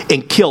sheath,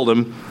 and killed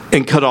him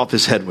and cut off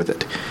his head with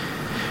it.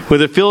 When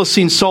the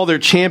Philistines saw their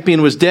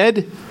champion was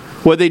dead,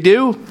 what did they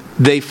do?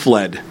 They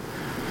fled.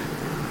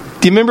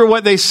 Do you remember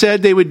what they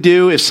said they would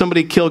do if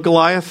somebody killed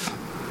Goliath?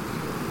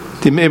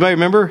 Anybody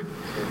remember?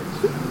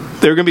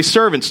 They were going to be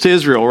servants to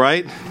Israel,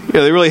 right?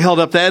 Yeah, they really held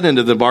up that end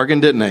of the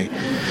bargain, didn't they?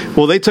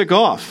 Well, they took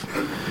off.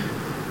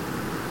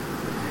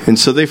 And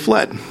so they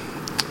fled.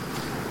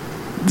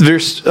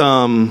 Verse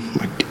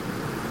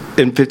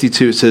in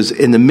 52 it says,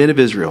 and the men of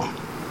Israel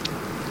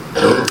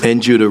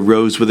and Judah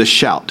rose with a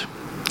shout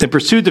and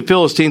pursued the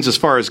Philistines as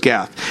far as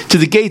Gath, to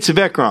the gates of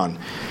Ekron,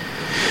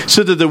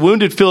 so that the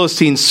wounded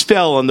Philistines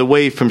fell on the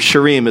way from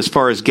Sharim as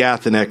far as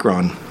Gath and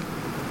Ekron.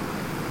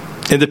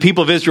 And the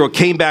people of Israel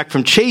came back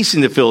from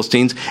chasing the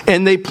Philistines,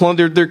 and they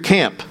plundered their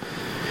camp.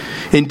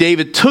 And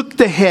David took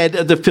the head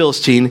of the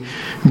Philistine,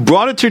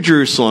 brought it to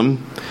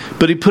Jerusalem,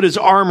 but he put his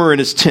armor in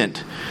his tent.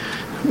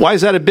 Why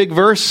is that a big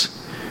verse?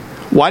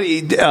 Why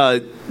did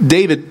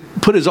David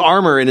put his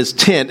armor in his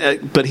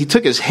tent, but he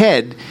took his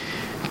head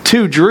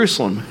to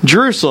Jerusalem?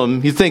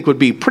 Jerusalem, you think, would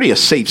be pretty a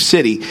safe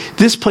city.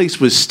 This place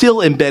was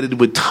still embedded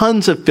with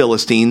tons of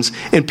Philistines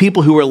and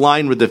people who were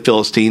aligned with the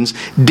Philistines.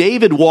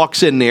 David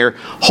walks in there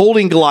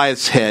holding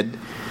Goliath's head.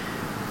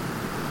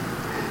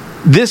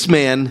 This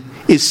man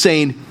is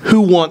saying,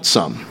 who wants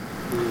some?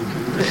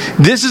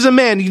 This is a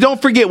man, you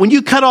don't forget, when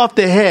you cut off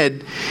the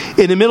head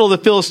in the middle of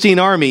the Philistine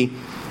army,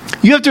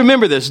 you have to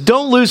remember this.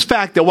 Don't lose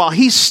fact that while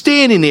he's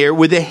standing there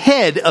with the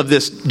head of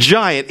this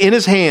giant in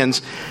his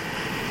hands,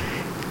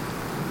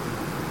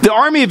 the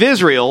army of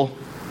Israel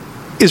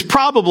is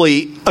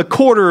probably a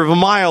quarter of a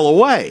mile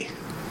away.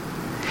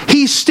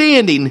 He's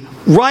standing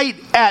right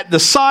at the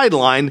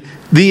sideline,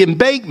 the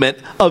embankment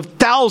of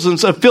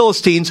thousands of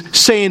Philistines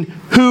saying,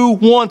 who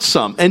wants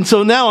some? And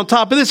so now on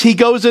top of this, he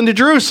goes into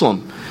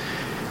Jerusalem.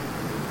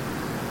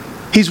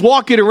 He's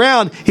walking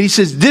around and he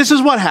says, this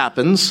is what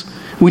happens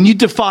when you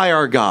defy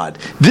our God.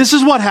 This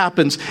is what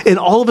happens. And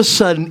all of a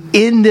sudden,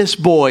 in this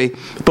boy,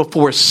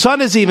 before sun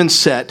has even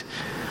set,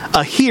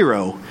 a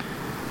hero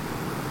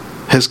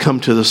has come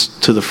to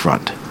the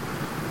front.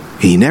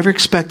 He never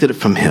expected it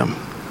from him.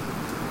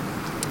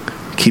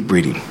 Keep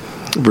reading.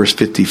 Verse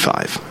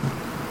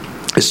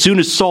 55. As soon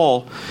as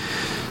Saul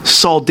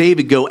saw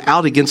David go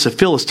out against the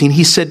Philistine,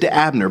 he said to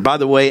Abner. By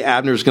the way,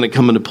 Abner is going to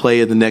come into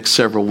play in the next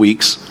several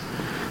weeks.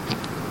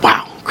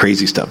 Wow,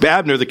 crazy stuff.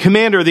 Abner, the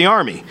commander of the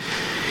army.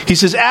 He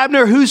says,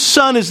 Abner, whose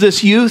son is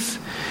this youth?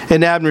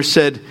 And Abner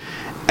said,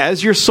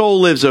 as your soul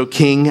lives, O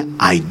king,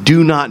 I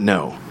do not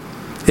know.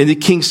 And the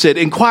king said,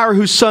 inquire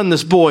whose son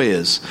this boy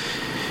is.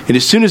 And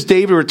as soon as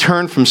David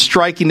returned from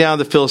striking down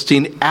the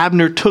Philistine,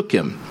 Abner took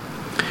him,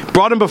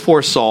 brought him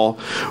before Saul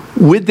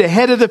with the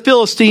head of the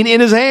Philistine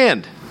in his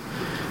hand.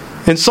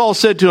 And Saul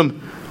said to him,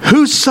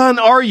 whose son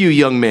are you,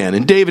 young man?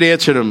 And David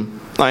answered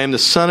him, I am the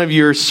son of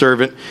your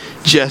servant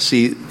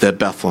Jesse the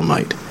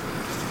Bethlehemite.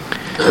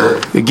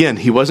 Again,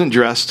 he wasn't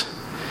dressed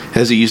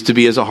as he used to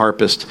be as a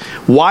harpist.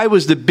 Why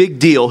was the big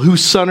deal?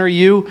 Whose son are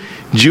you?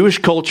 Jewish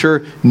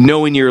culture,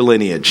 knowing your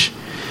lineage.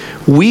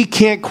 We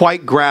can't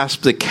quite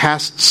grasp the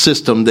caste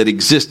system that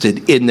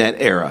existed in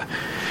that era.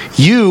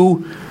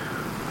 You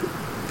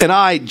and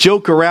I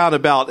joke around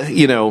about,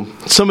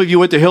 some of you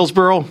went to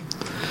Hillsborough,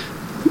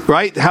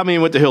 right? How many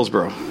went to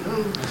Hillsborough?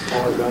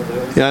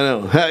 Yeah, I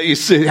know.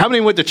 How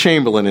many went to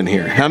Chamberlain in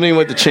here? How many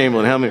went to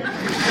Chamberlain? How many?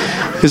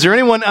 Is there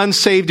anyone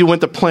unsaved who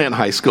went to Plant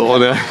High School?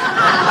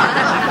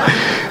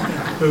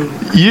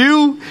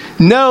 You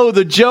know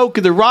the joke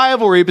of the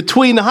rivalry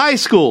between the high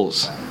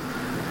schools.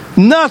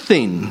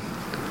 Nothing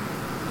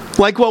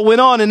like what went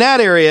on in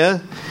that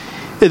area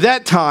at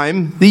that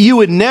time that you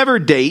would never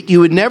date, you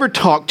would never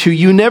talk to,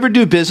 you never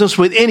do business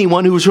with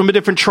anyone who was from a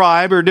different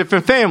tribe or a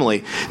different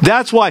family.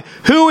 That's why.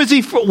 Who is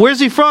he? Where's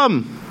he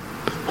from?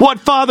 What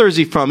father is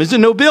he from? Is it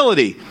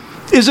nobility?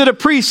 Is it a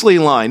priestly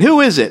line? Who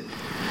is it?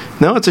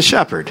 No, it's a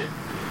shepherd.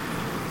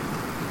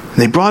 And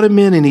they brought him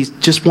in and he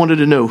just wanted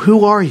to know,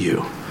 who are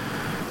you?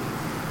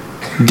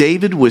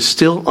 David was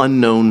still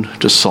unknown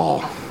to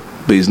Saul,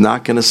 but he's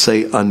not going to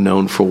say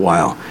unknown for a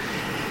while.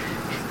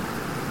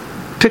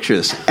 Picture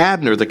this.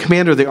 Abner, the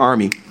commander of the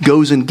army,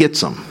 goes and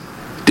gets him.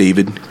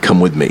 David,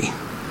 come with me.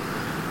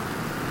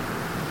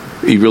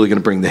 Are you really going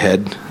to bring the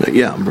head?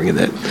 Yeah, I'm bringing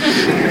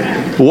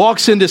that.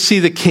 Walks in to see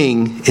the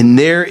king, and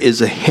there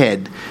is a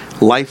head,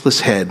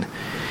 lifeless head.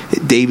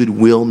 David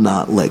will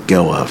not let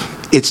go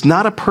of. It's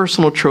not a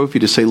personal trophy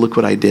to say, look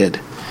what I did.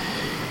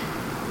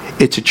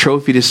 It's a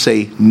trophy to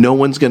say, no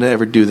one's going to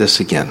ever do this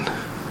again.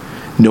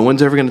 No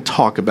one's ever going to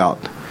talk about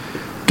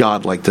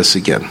God like this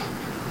again.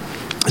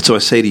 And so I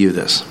say to you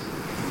this.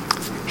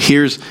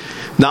 Here's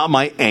not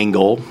my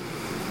angle,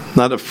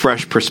 not a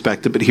fresh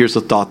perspective, but here's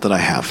the thought that I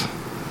have.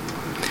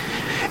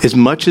 As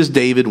much as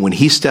David, when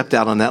he stepped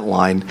out on that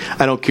line,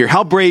 I don't care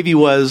how brave he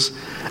was,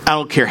 I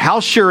don't care how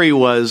sure he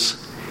was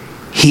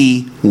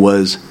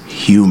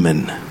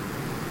human.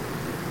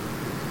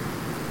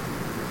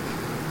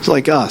 It's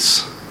like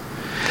us.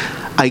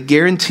 I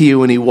guarantee you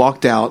when he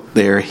walked out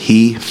there,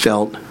 he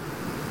felt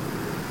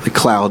the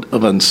cloud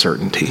of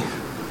uncertainty.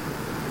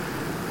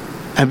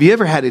 Have you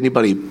ever had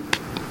anybody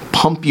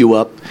pump you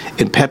up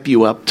and pep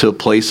you up to a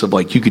place of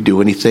like you could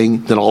do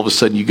anything, then all of a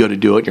sudden you go to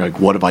do it and you're like,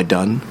 what have I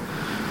done?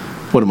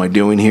 What am I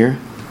doing here?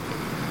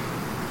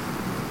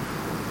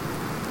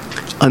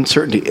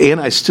 Uncertainty.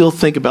 And I still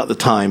think about the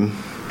time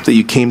that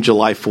you came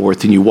July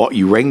 4th and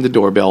you rang the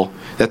doorbell.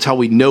 That's how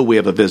we know we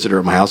have a visitor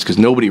at my house, because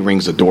nobody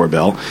rings the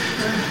doorbell.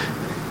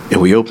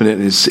 And we open it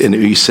and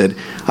you said,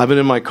 I've been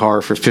in my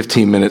car for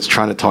 15 minutes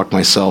trying to talk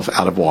myself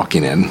out of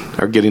walking in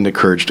or getting the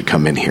courage to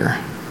come in here.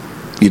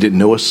 You didn't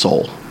know a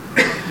soul.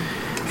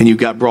 And you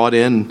got brought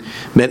in,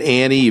 met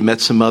Annie, you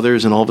met some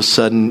others, and all of a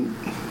sudden,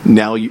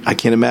 now I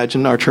can't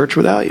imagine our church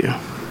without you.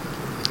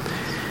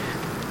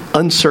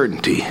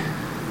 Uncertainty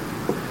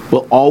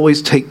will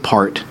always take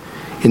part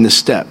in the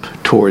step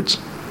towards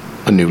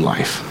a new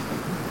life.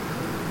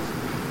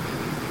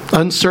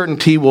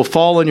 Uncertainty will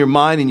fall on your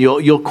mind, and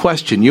you'll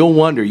question, you'll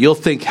wonder, you'll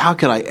think, how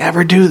could I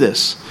ever do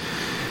this?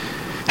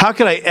 How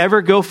could I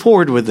ever go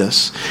forward with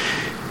this?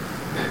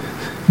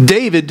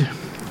 David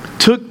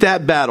took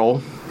that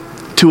battle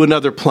to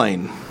another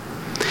plane.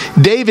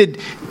 David,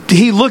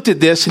 he looked at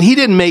this and he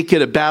didn't make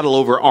it a battle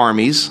over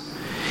armies.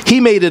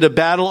 He made it a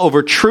battle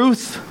over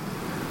truth,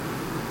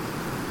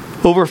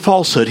 over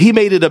falsehood. He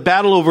made it a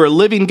battle over a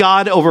living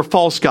God, over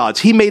false gods.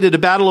 He made it a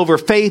battle over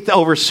faith,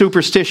 over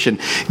superstition.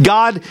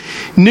 God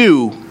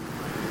knew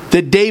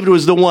that David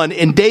was the one,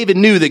 and David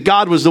knew that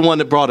God was the one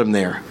that brought him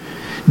there.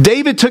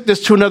 David took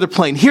this to another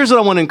plane. Here's what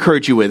I want to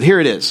encourage you with. Here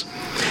it is.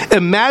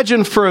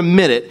 Imagine for a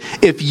minute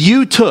if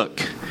you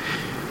took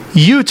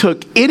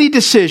any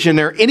decision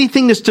or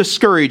anything that's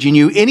discouraging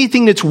you,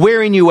 anything that's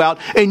wearing you out,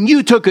 and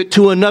you took it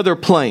to another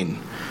plane.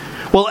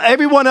 Well,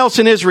 everyone else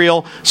in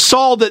Israel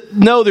saw that,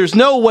 no, there's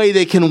no way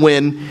they can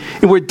win.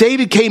 And where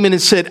David came in and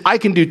said, I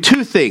can do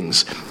two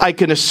things. I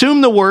can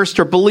assume the worst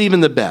or believe in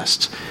the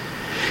best.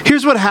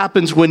 Here's what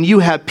happens when you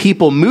have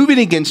people moving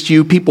against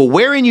you, people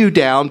wearing you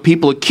down,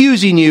 people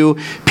accusing you,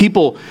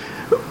 people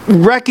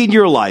wrecking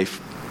your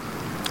life.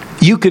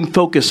 You can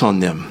focus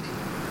on them.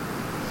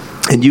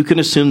 And you can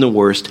assume the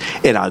worst,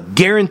 and I'll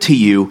guarantee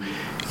you,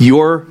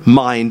 your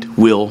mind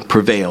will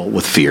prevail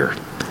with fear.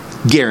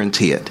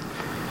 Guarantee it.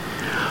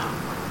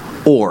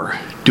 Or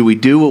do we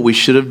do what we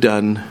should have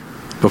done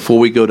before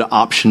we go to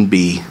option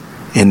B,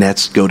 and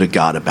that's go to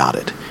God about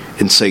it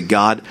and say,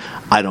 God,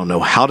 I don't know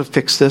how to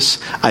fix this.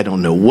 I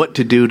don't know what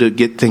to do to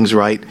get things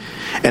right,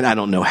 and I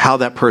don't know how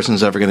that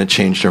person's ever going to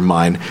change their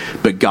mind,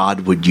 but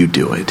God, would you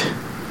do it?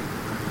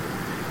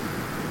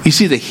 You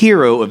see, the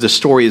hero of the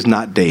story is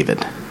not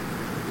David.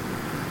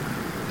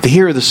 The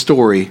hero of the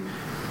story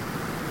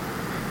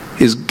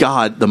is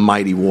God, the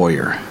mighty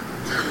warrior.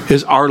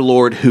 Is our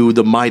Lord, who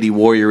the mighty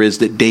warrior is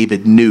that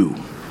David knew.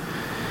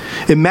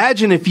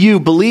 Imagine if you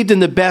believed in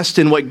the best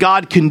in what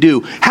God can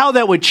do, how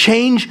that would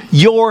change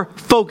your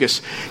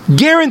focus.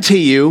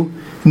 Guarantee you,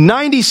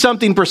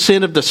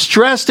 90-something% of the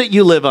stress that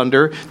you live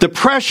under, the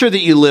pressure that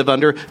you live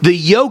under, the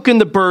yoke and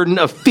the burden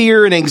of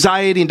fear and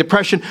anxiety and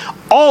depression,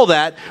 all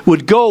that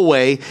would go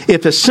away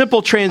if a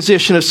simple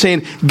transition of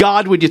saying,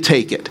 God, would you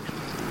take it?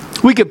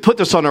 We could put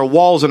this on our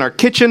walls in our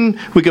kitchen.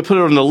 We could put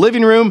it in the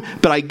living room.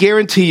 But I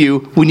guarantee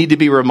you, we need to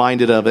be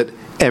reminded of it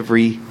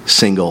every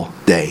single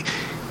day.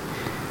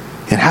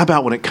 And how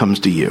about when it comes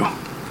to you?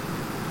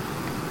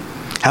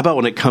 How about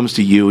when it comes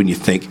to you and you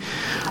think,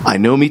 I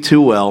know me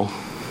too well.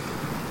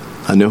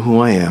 I know who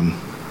I am.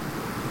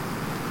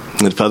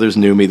 And if others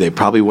knew me, they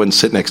probably wouldn't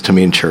sit next to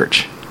me in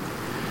church.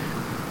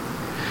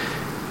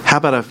 How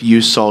about if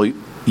you saw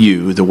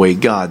you the way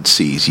God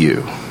sees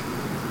you?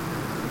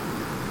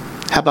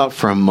 How about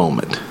for a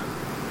moment?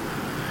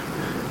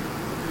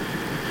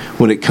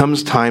 When it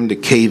comes time to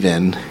cave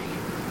in,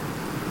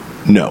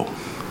 no.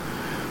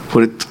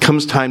 When it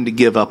comes time to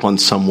give up on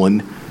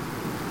someone,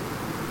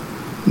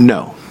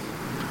 no.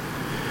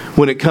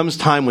 When it comes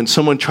time when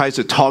someone tries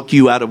to talk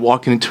you out of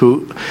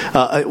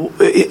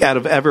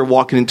ever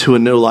walking into a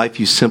no life,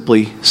 you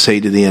simply say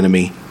to the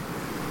enemy,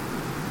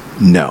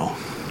 no.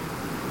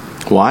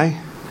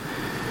 Why?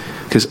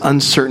 Because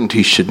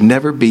uncertainty should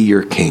never be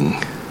your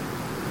king.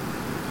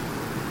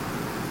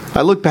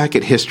 I look back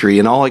at history,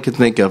 and all I can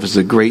think of is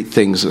the great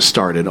things that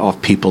started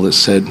off people that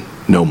said,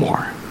 no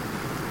more.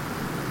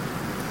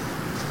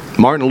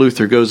 Martin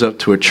Luther goes up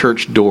to a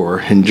church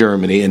door in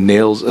Germany and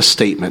nails a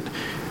statement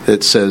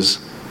that says,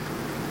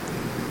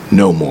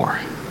 no more.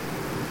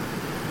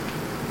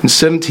 In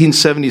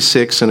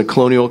 1776, in a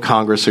colonial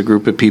congress, a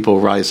group of people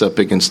rise up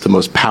against the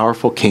most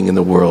powerful king in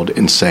the world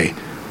and say,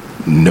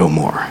 no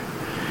more.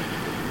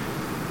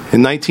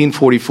 In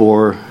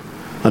 1944,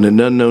 on an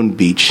unknown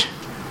beach,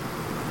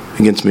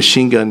 against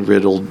machine gun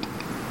riddled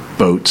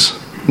boats,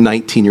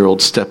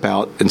 19-year-olds step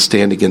out and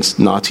stand against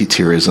Nazi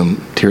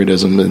terrorism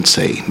and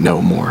say,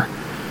 no more.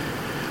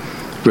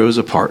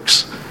 Rosa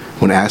Parks,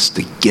 when asked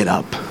to get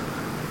up,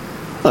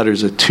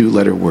 utters a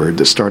 2-letter word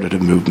that started a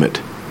movement.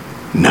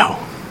 No.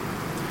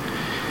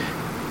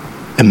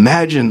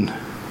 Imagine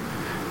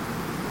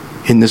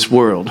in this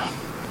world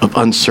of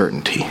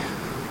uncertainty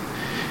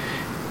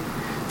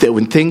that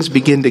when things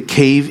begin to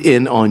cave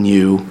in on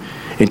you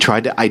and try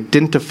to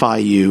identify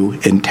you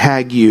and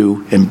tag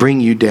you and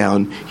bring you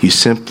down, you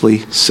simply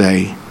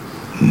say,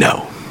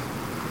 no.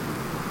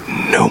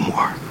 No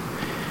more.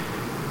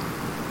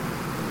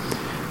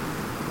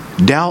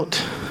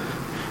 Doubt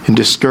and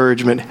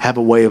discouragement have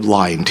a way of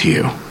lying to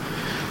you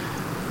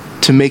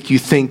to make you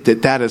think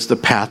that that is the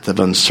path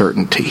of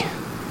uncertainty.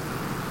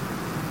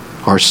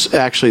 Or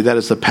actually, that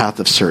is the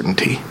path of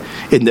certainty.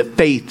 And that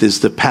faith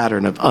is the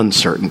pattern of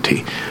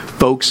uncertainty.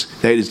 Folks,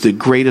 that is the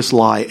greatest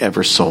lie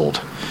ever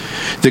sold.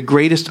 The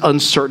greatest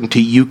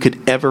uncertainty you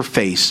could ever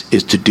face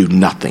is to do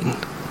nothing.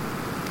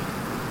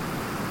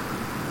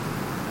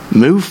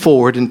 Move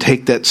forward and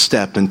take that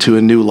step into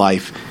a new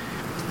life.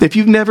 If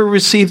you've never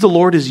received the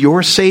Lord as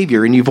your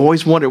Savior and you've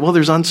always wondered, well,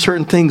 there's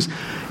uncertain things,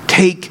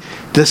 take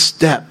the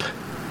step.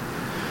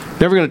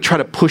 Never going to try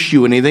to push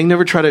you anything.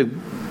 Never try to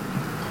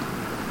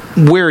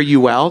wear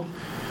you out.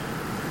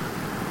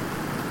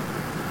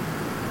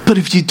 But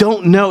if you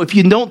don't know, if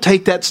you don't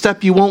take that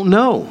step, you won't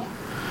know.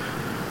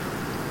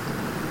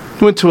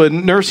 I went to a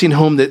nursing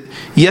home that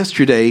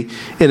yesterday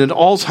in an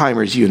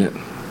Alzheimer's unit.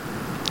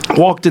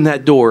 Walked in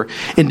that door,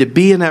 and to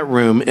be in that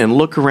room and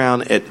look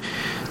around at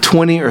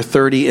 20 or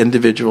 30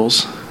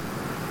 individuals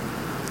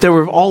that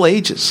were of all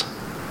ages.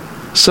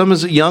 Some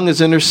as young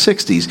as in their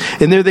 60s.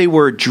 And there they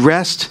were,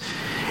 dressed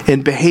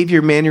in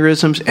behavior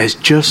mannerisms as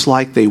just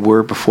like they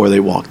were before they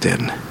walked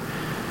in.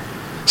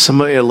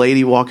 A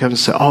lady walked up and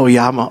said, oh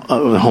yeah, I'm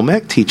a home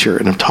ec teacher.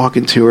 And I'm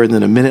talking to her, and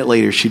then a minute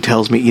later she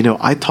tells me,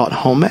 I taught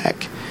home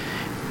ec.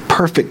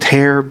 Perfect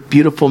hair,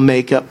 beautiful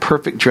makeup,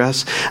 perfect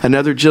dress.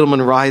 Another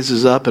gentleman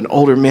rises up, an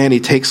older man, he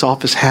takes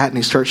off his hat and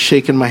he starts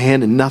shaking my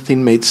hand, and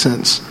nothing made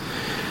sense.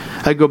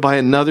 I go by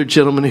another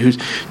gentleman who's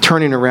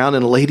turning around,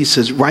 and a lady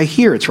says, right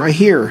here, it's right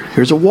here.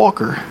 Here's a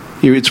walker.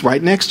 It's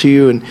right next to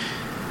you. And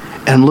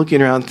I'm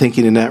looking around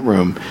thinking in that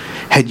room,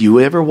 had you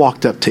ever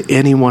walked up to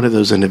any one of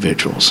those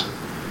individuals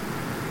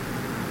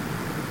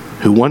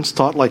who once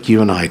thought like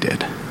you and I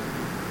did,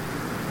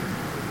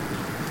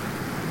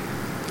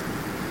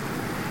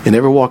 and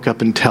ever walk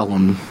up and tell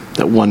them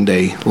that one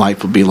day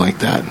life will be like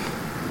that?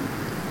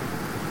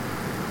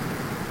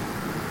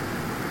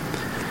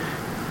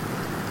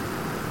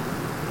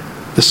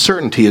 The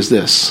certainty is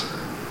this: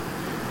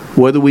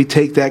 whether we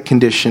take that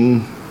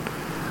condition,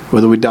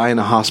 whether we die in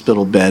a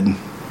hospital bed,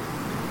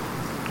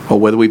 or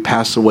whether we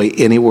pass away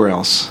anywhere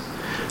else,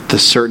 the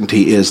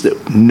certainty is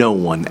that no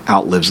one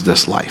outlives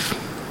this life.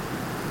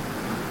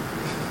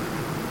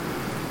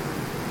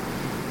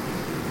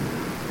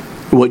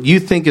 What you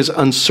think is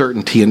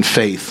uncertainty in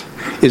faith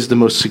is the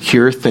most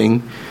secure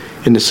thing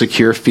in the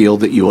secure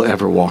field that you will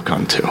ever walk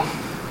onto.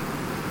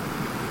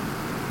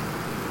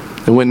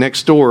 And when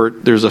next door,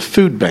 there's a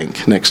food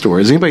bank next door.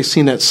 Has anybody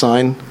seen that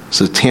sign? It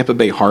says Tampa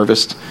Bay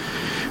Harvest.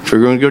 If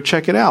we're going to go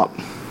check it out,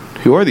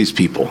 who are these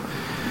people?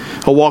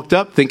 I walked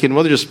up thinking,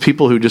 well, they're just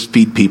people who just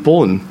feed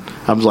people. And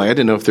I was like, I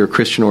didn't know if they're a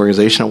Christian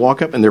organization. I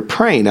walk up and they're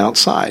praying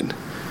outside.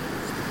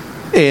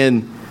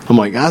 And I'm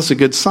like, that's a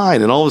good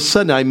sign. And all of a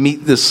sudden I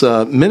meet this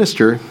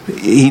minister.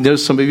 He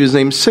knows somebody whose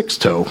name's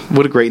Sixto.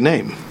 What a great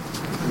name.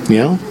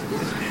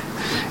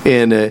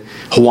 And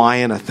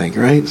Hawaiian, I think,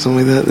 right?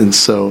 Something like that. And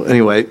so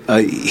anyway,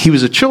 he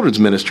was a children's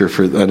minister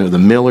for, I know, the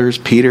Millers,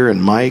 Peter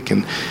and Mike.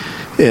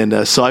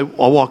 And so I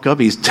walk up,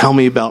 he's telling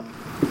me about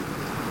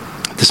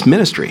this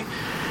ministry.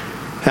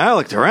 And I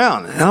looked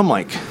around and I'm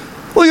like,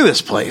 look at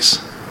this place.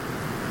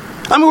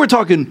 I mean, we're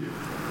talking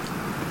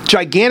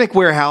gigantic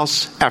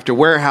warehouse after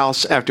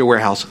warehouse after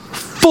warehouse,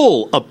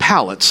 full of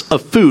pallets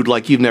of food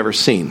like you've never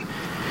seen.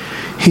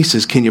 He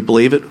says, can you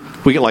believe it?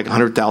 We get like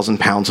 100,000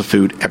 pounds of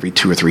food every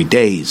 2 or 3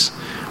 days.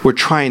 We're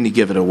trying to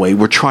give it away.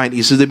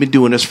 He says, they've been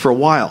doing this for a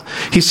while.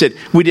 He said,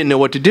 we didn't know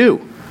what to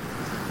do.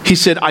 He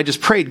said, I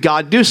just prayed,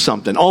 God, do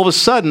something. All of a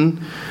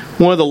sudden,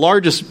 one of the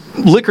largest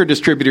liquor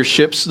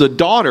distributorships, the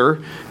daughter,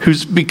 who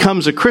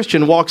becomes a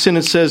Christian, walks in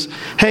and says,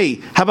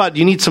 hey, how about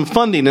you need some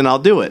funding and I'll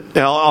do it.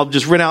 I'll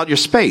just rent out your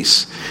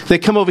space. They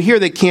come over here,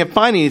 they can't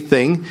find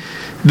anything.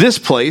 This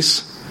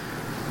place,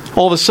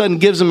 all of a sudden,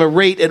 gives them a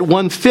rate at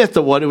 1/5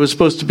 of what it was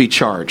supposed to be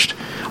charged.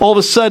 All of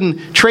a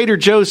sudden, Trader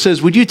Joe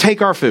says, would you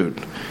take our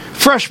food?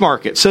 Fresh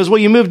Market says, well,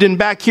 you moved in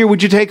back here,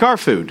 would you take our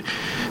food?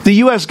 The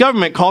U.S.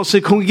 government calls,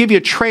 said, can we give you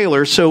a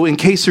trailer so in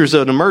case there's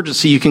an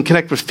emergency, you can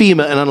connect with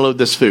FEMA and unload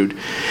this food?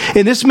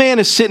 And this man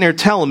is sitting there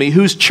telling me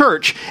whose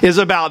church is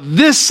about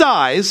this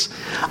size,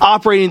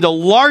 operating the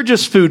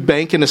largest food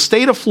bank in the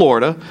state of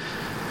Florida,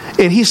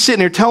 and he's sitting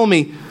there telling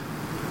me,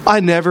 I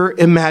never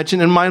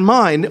imagined in my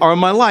mind or in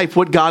my life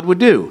what God would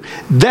do.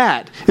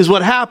 That is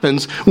what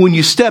happens when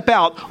you step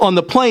out on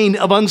the plane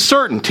of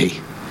uncertainty.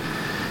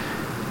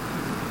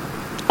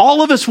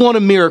 All of us want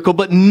a miracle,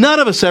 but none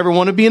of us ever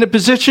want to be in a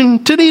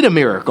position to need a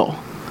miracle.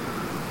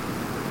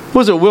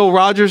 Was it Will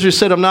Rogers who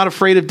said, I'm not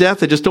afraid of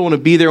death, I just don't want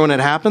to be there when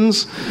it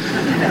happens?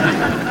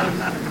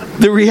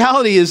 The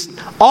reality is,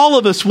 all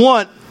of us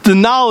want the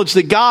knowledge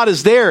that God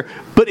is there,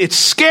 but it's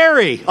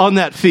scary on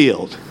that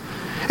field.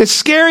 It's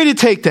scary to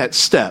take that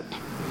step.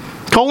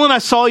 Colin, I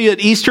saw you at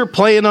Easter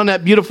playing on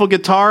that beautiful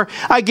guitar.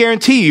 I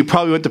guarantee you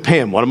probably went to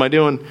Pam. What am I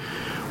doing?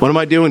 What am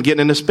I doing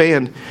getting in this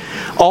band?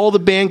 All the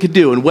band could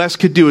do and Wes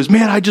could do is,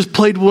 man, I just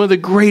played one of the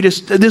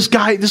greatest. This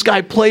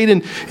guy played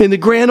in the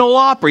Grand Ole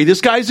Opry.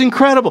 This guy's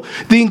incredible.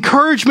 The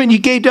encouragement you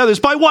gave to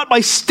others. By what? By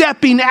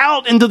stepping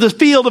out into the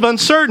field of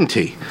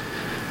uncertainty.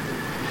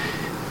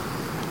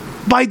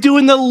 By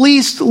doing the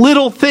least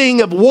little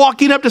thing of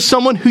walking up to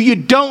someone who you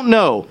don't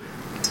know.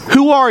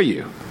 Who are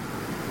you?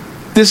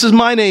 This is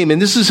my name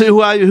and this is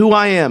who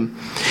I am.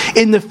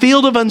 In the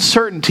field of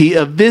uncertainty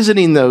of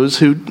visiting those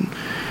who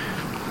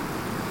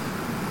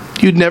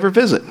you'd never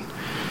visit.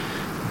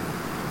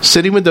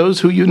 Sitting with those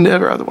who you'd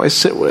never otherwise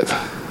sit with.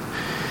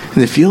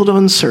 In the field of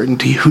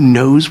uncertainty, who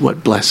knows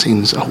what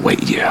blessings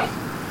await you?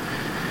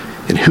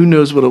 And who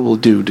knows what it will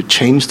do to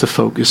change the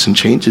focus and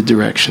change the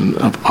direction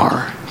of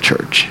our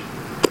church?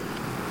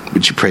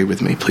 Would you pray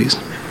with me, please?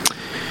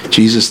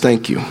 Jesus,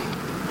 thank you.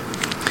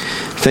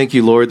 Thank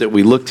you, Lord, that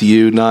we look to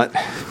you not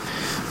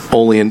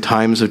only in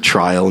times of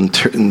trial and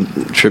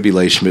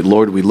tribulation, but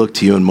Lord, we look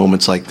to you in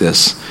moments like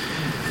this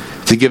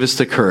to give us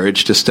the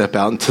courage to step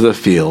out into the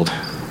field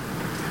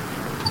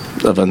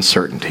of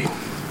uncertainty.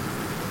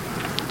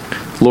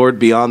 Lord,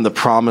 beyond the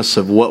promise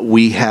of what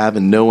we have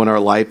and know in our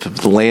life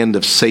of the land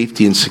of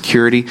safety and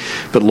security,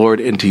 but Lord,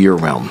 into your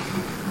realm.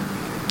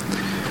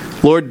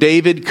 Lord,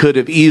 David could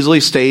have easily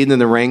stayed in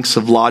the ranks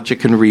of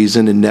logic and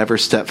reason and never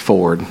stepped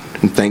forward,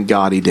 and thank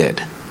God he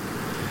did.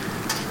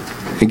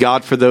 And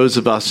God, for those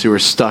of us who are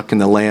stuck in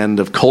the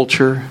land of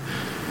culture,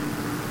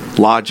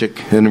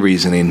 logic, and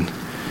reasoning,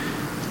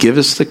 give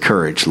us the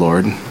courage,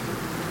 Lord,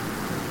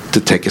 to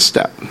take a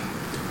step.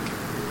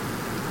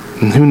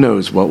 And who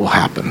knows what will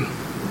happen,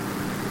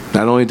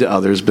 not only to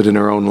others, but in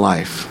our own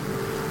life.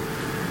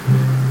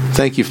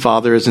 Thank you,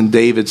 Father, as in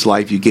David's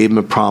life, you gave him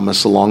a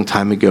promise a long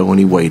time ago when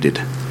he waited.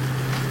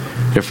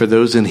 And for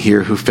those in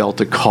here who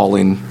felt a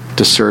calling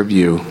to serve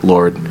you,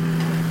 Lord,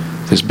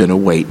 there's been a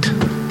wait.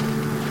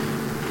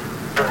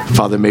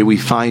 Father, may we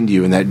find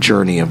you in that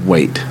journey of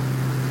wait.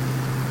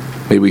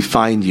 May we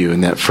find you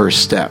in that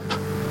first step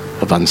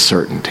of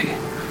uncertainty.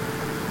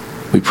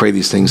 We pray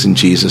these things in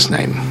Jesus'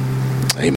 name.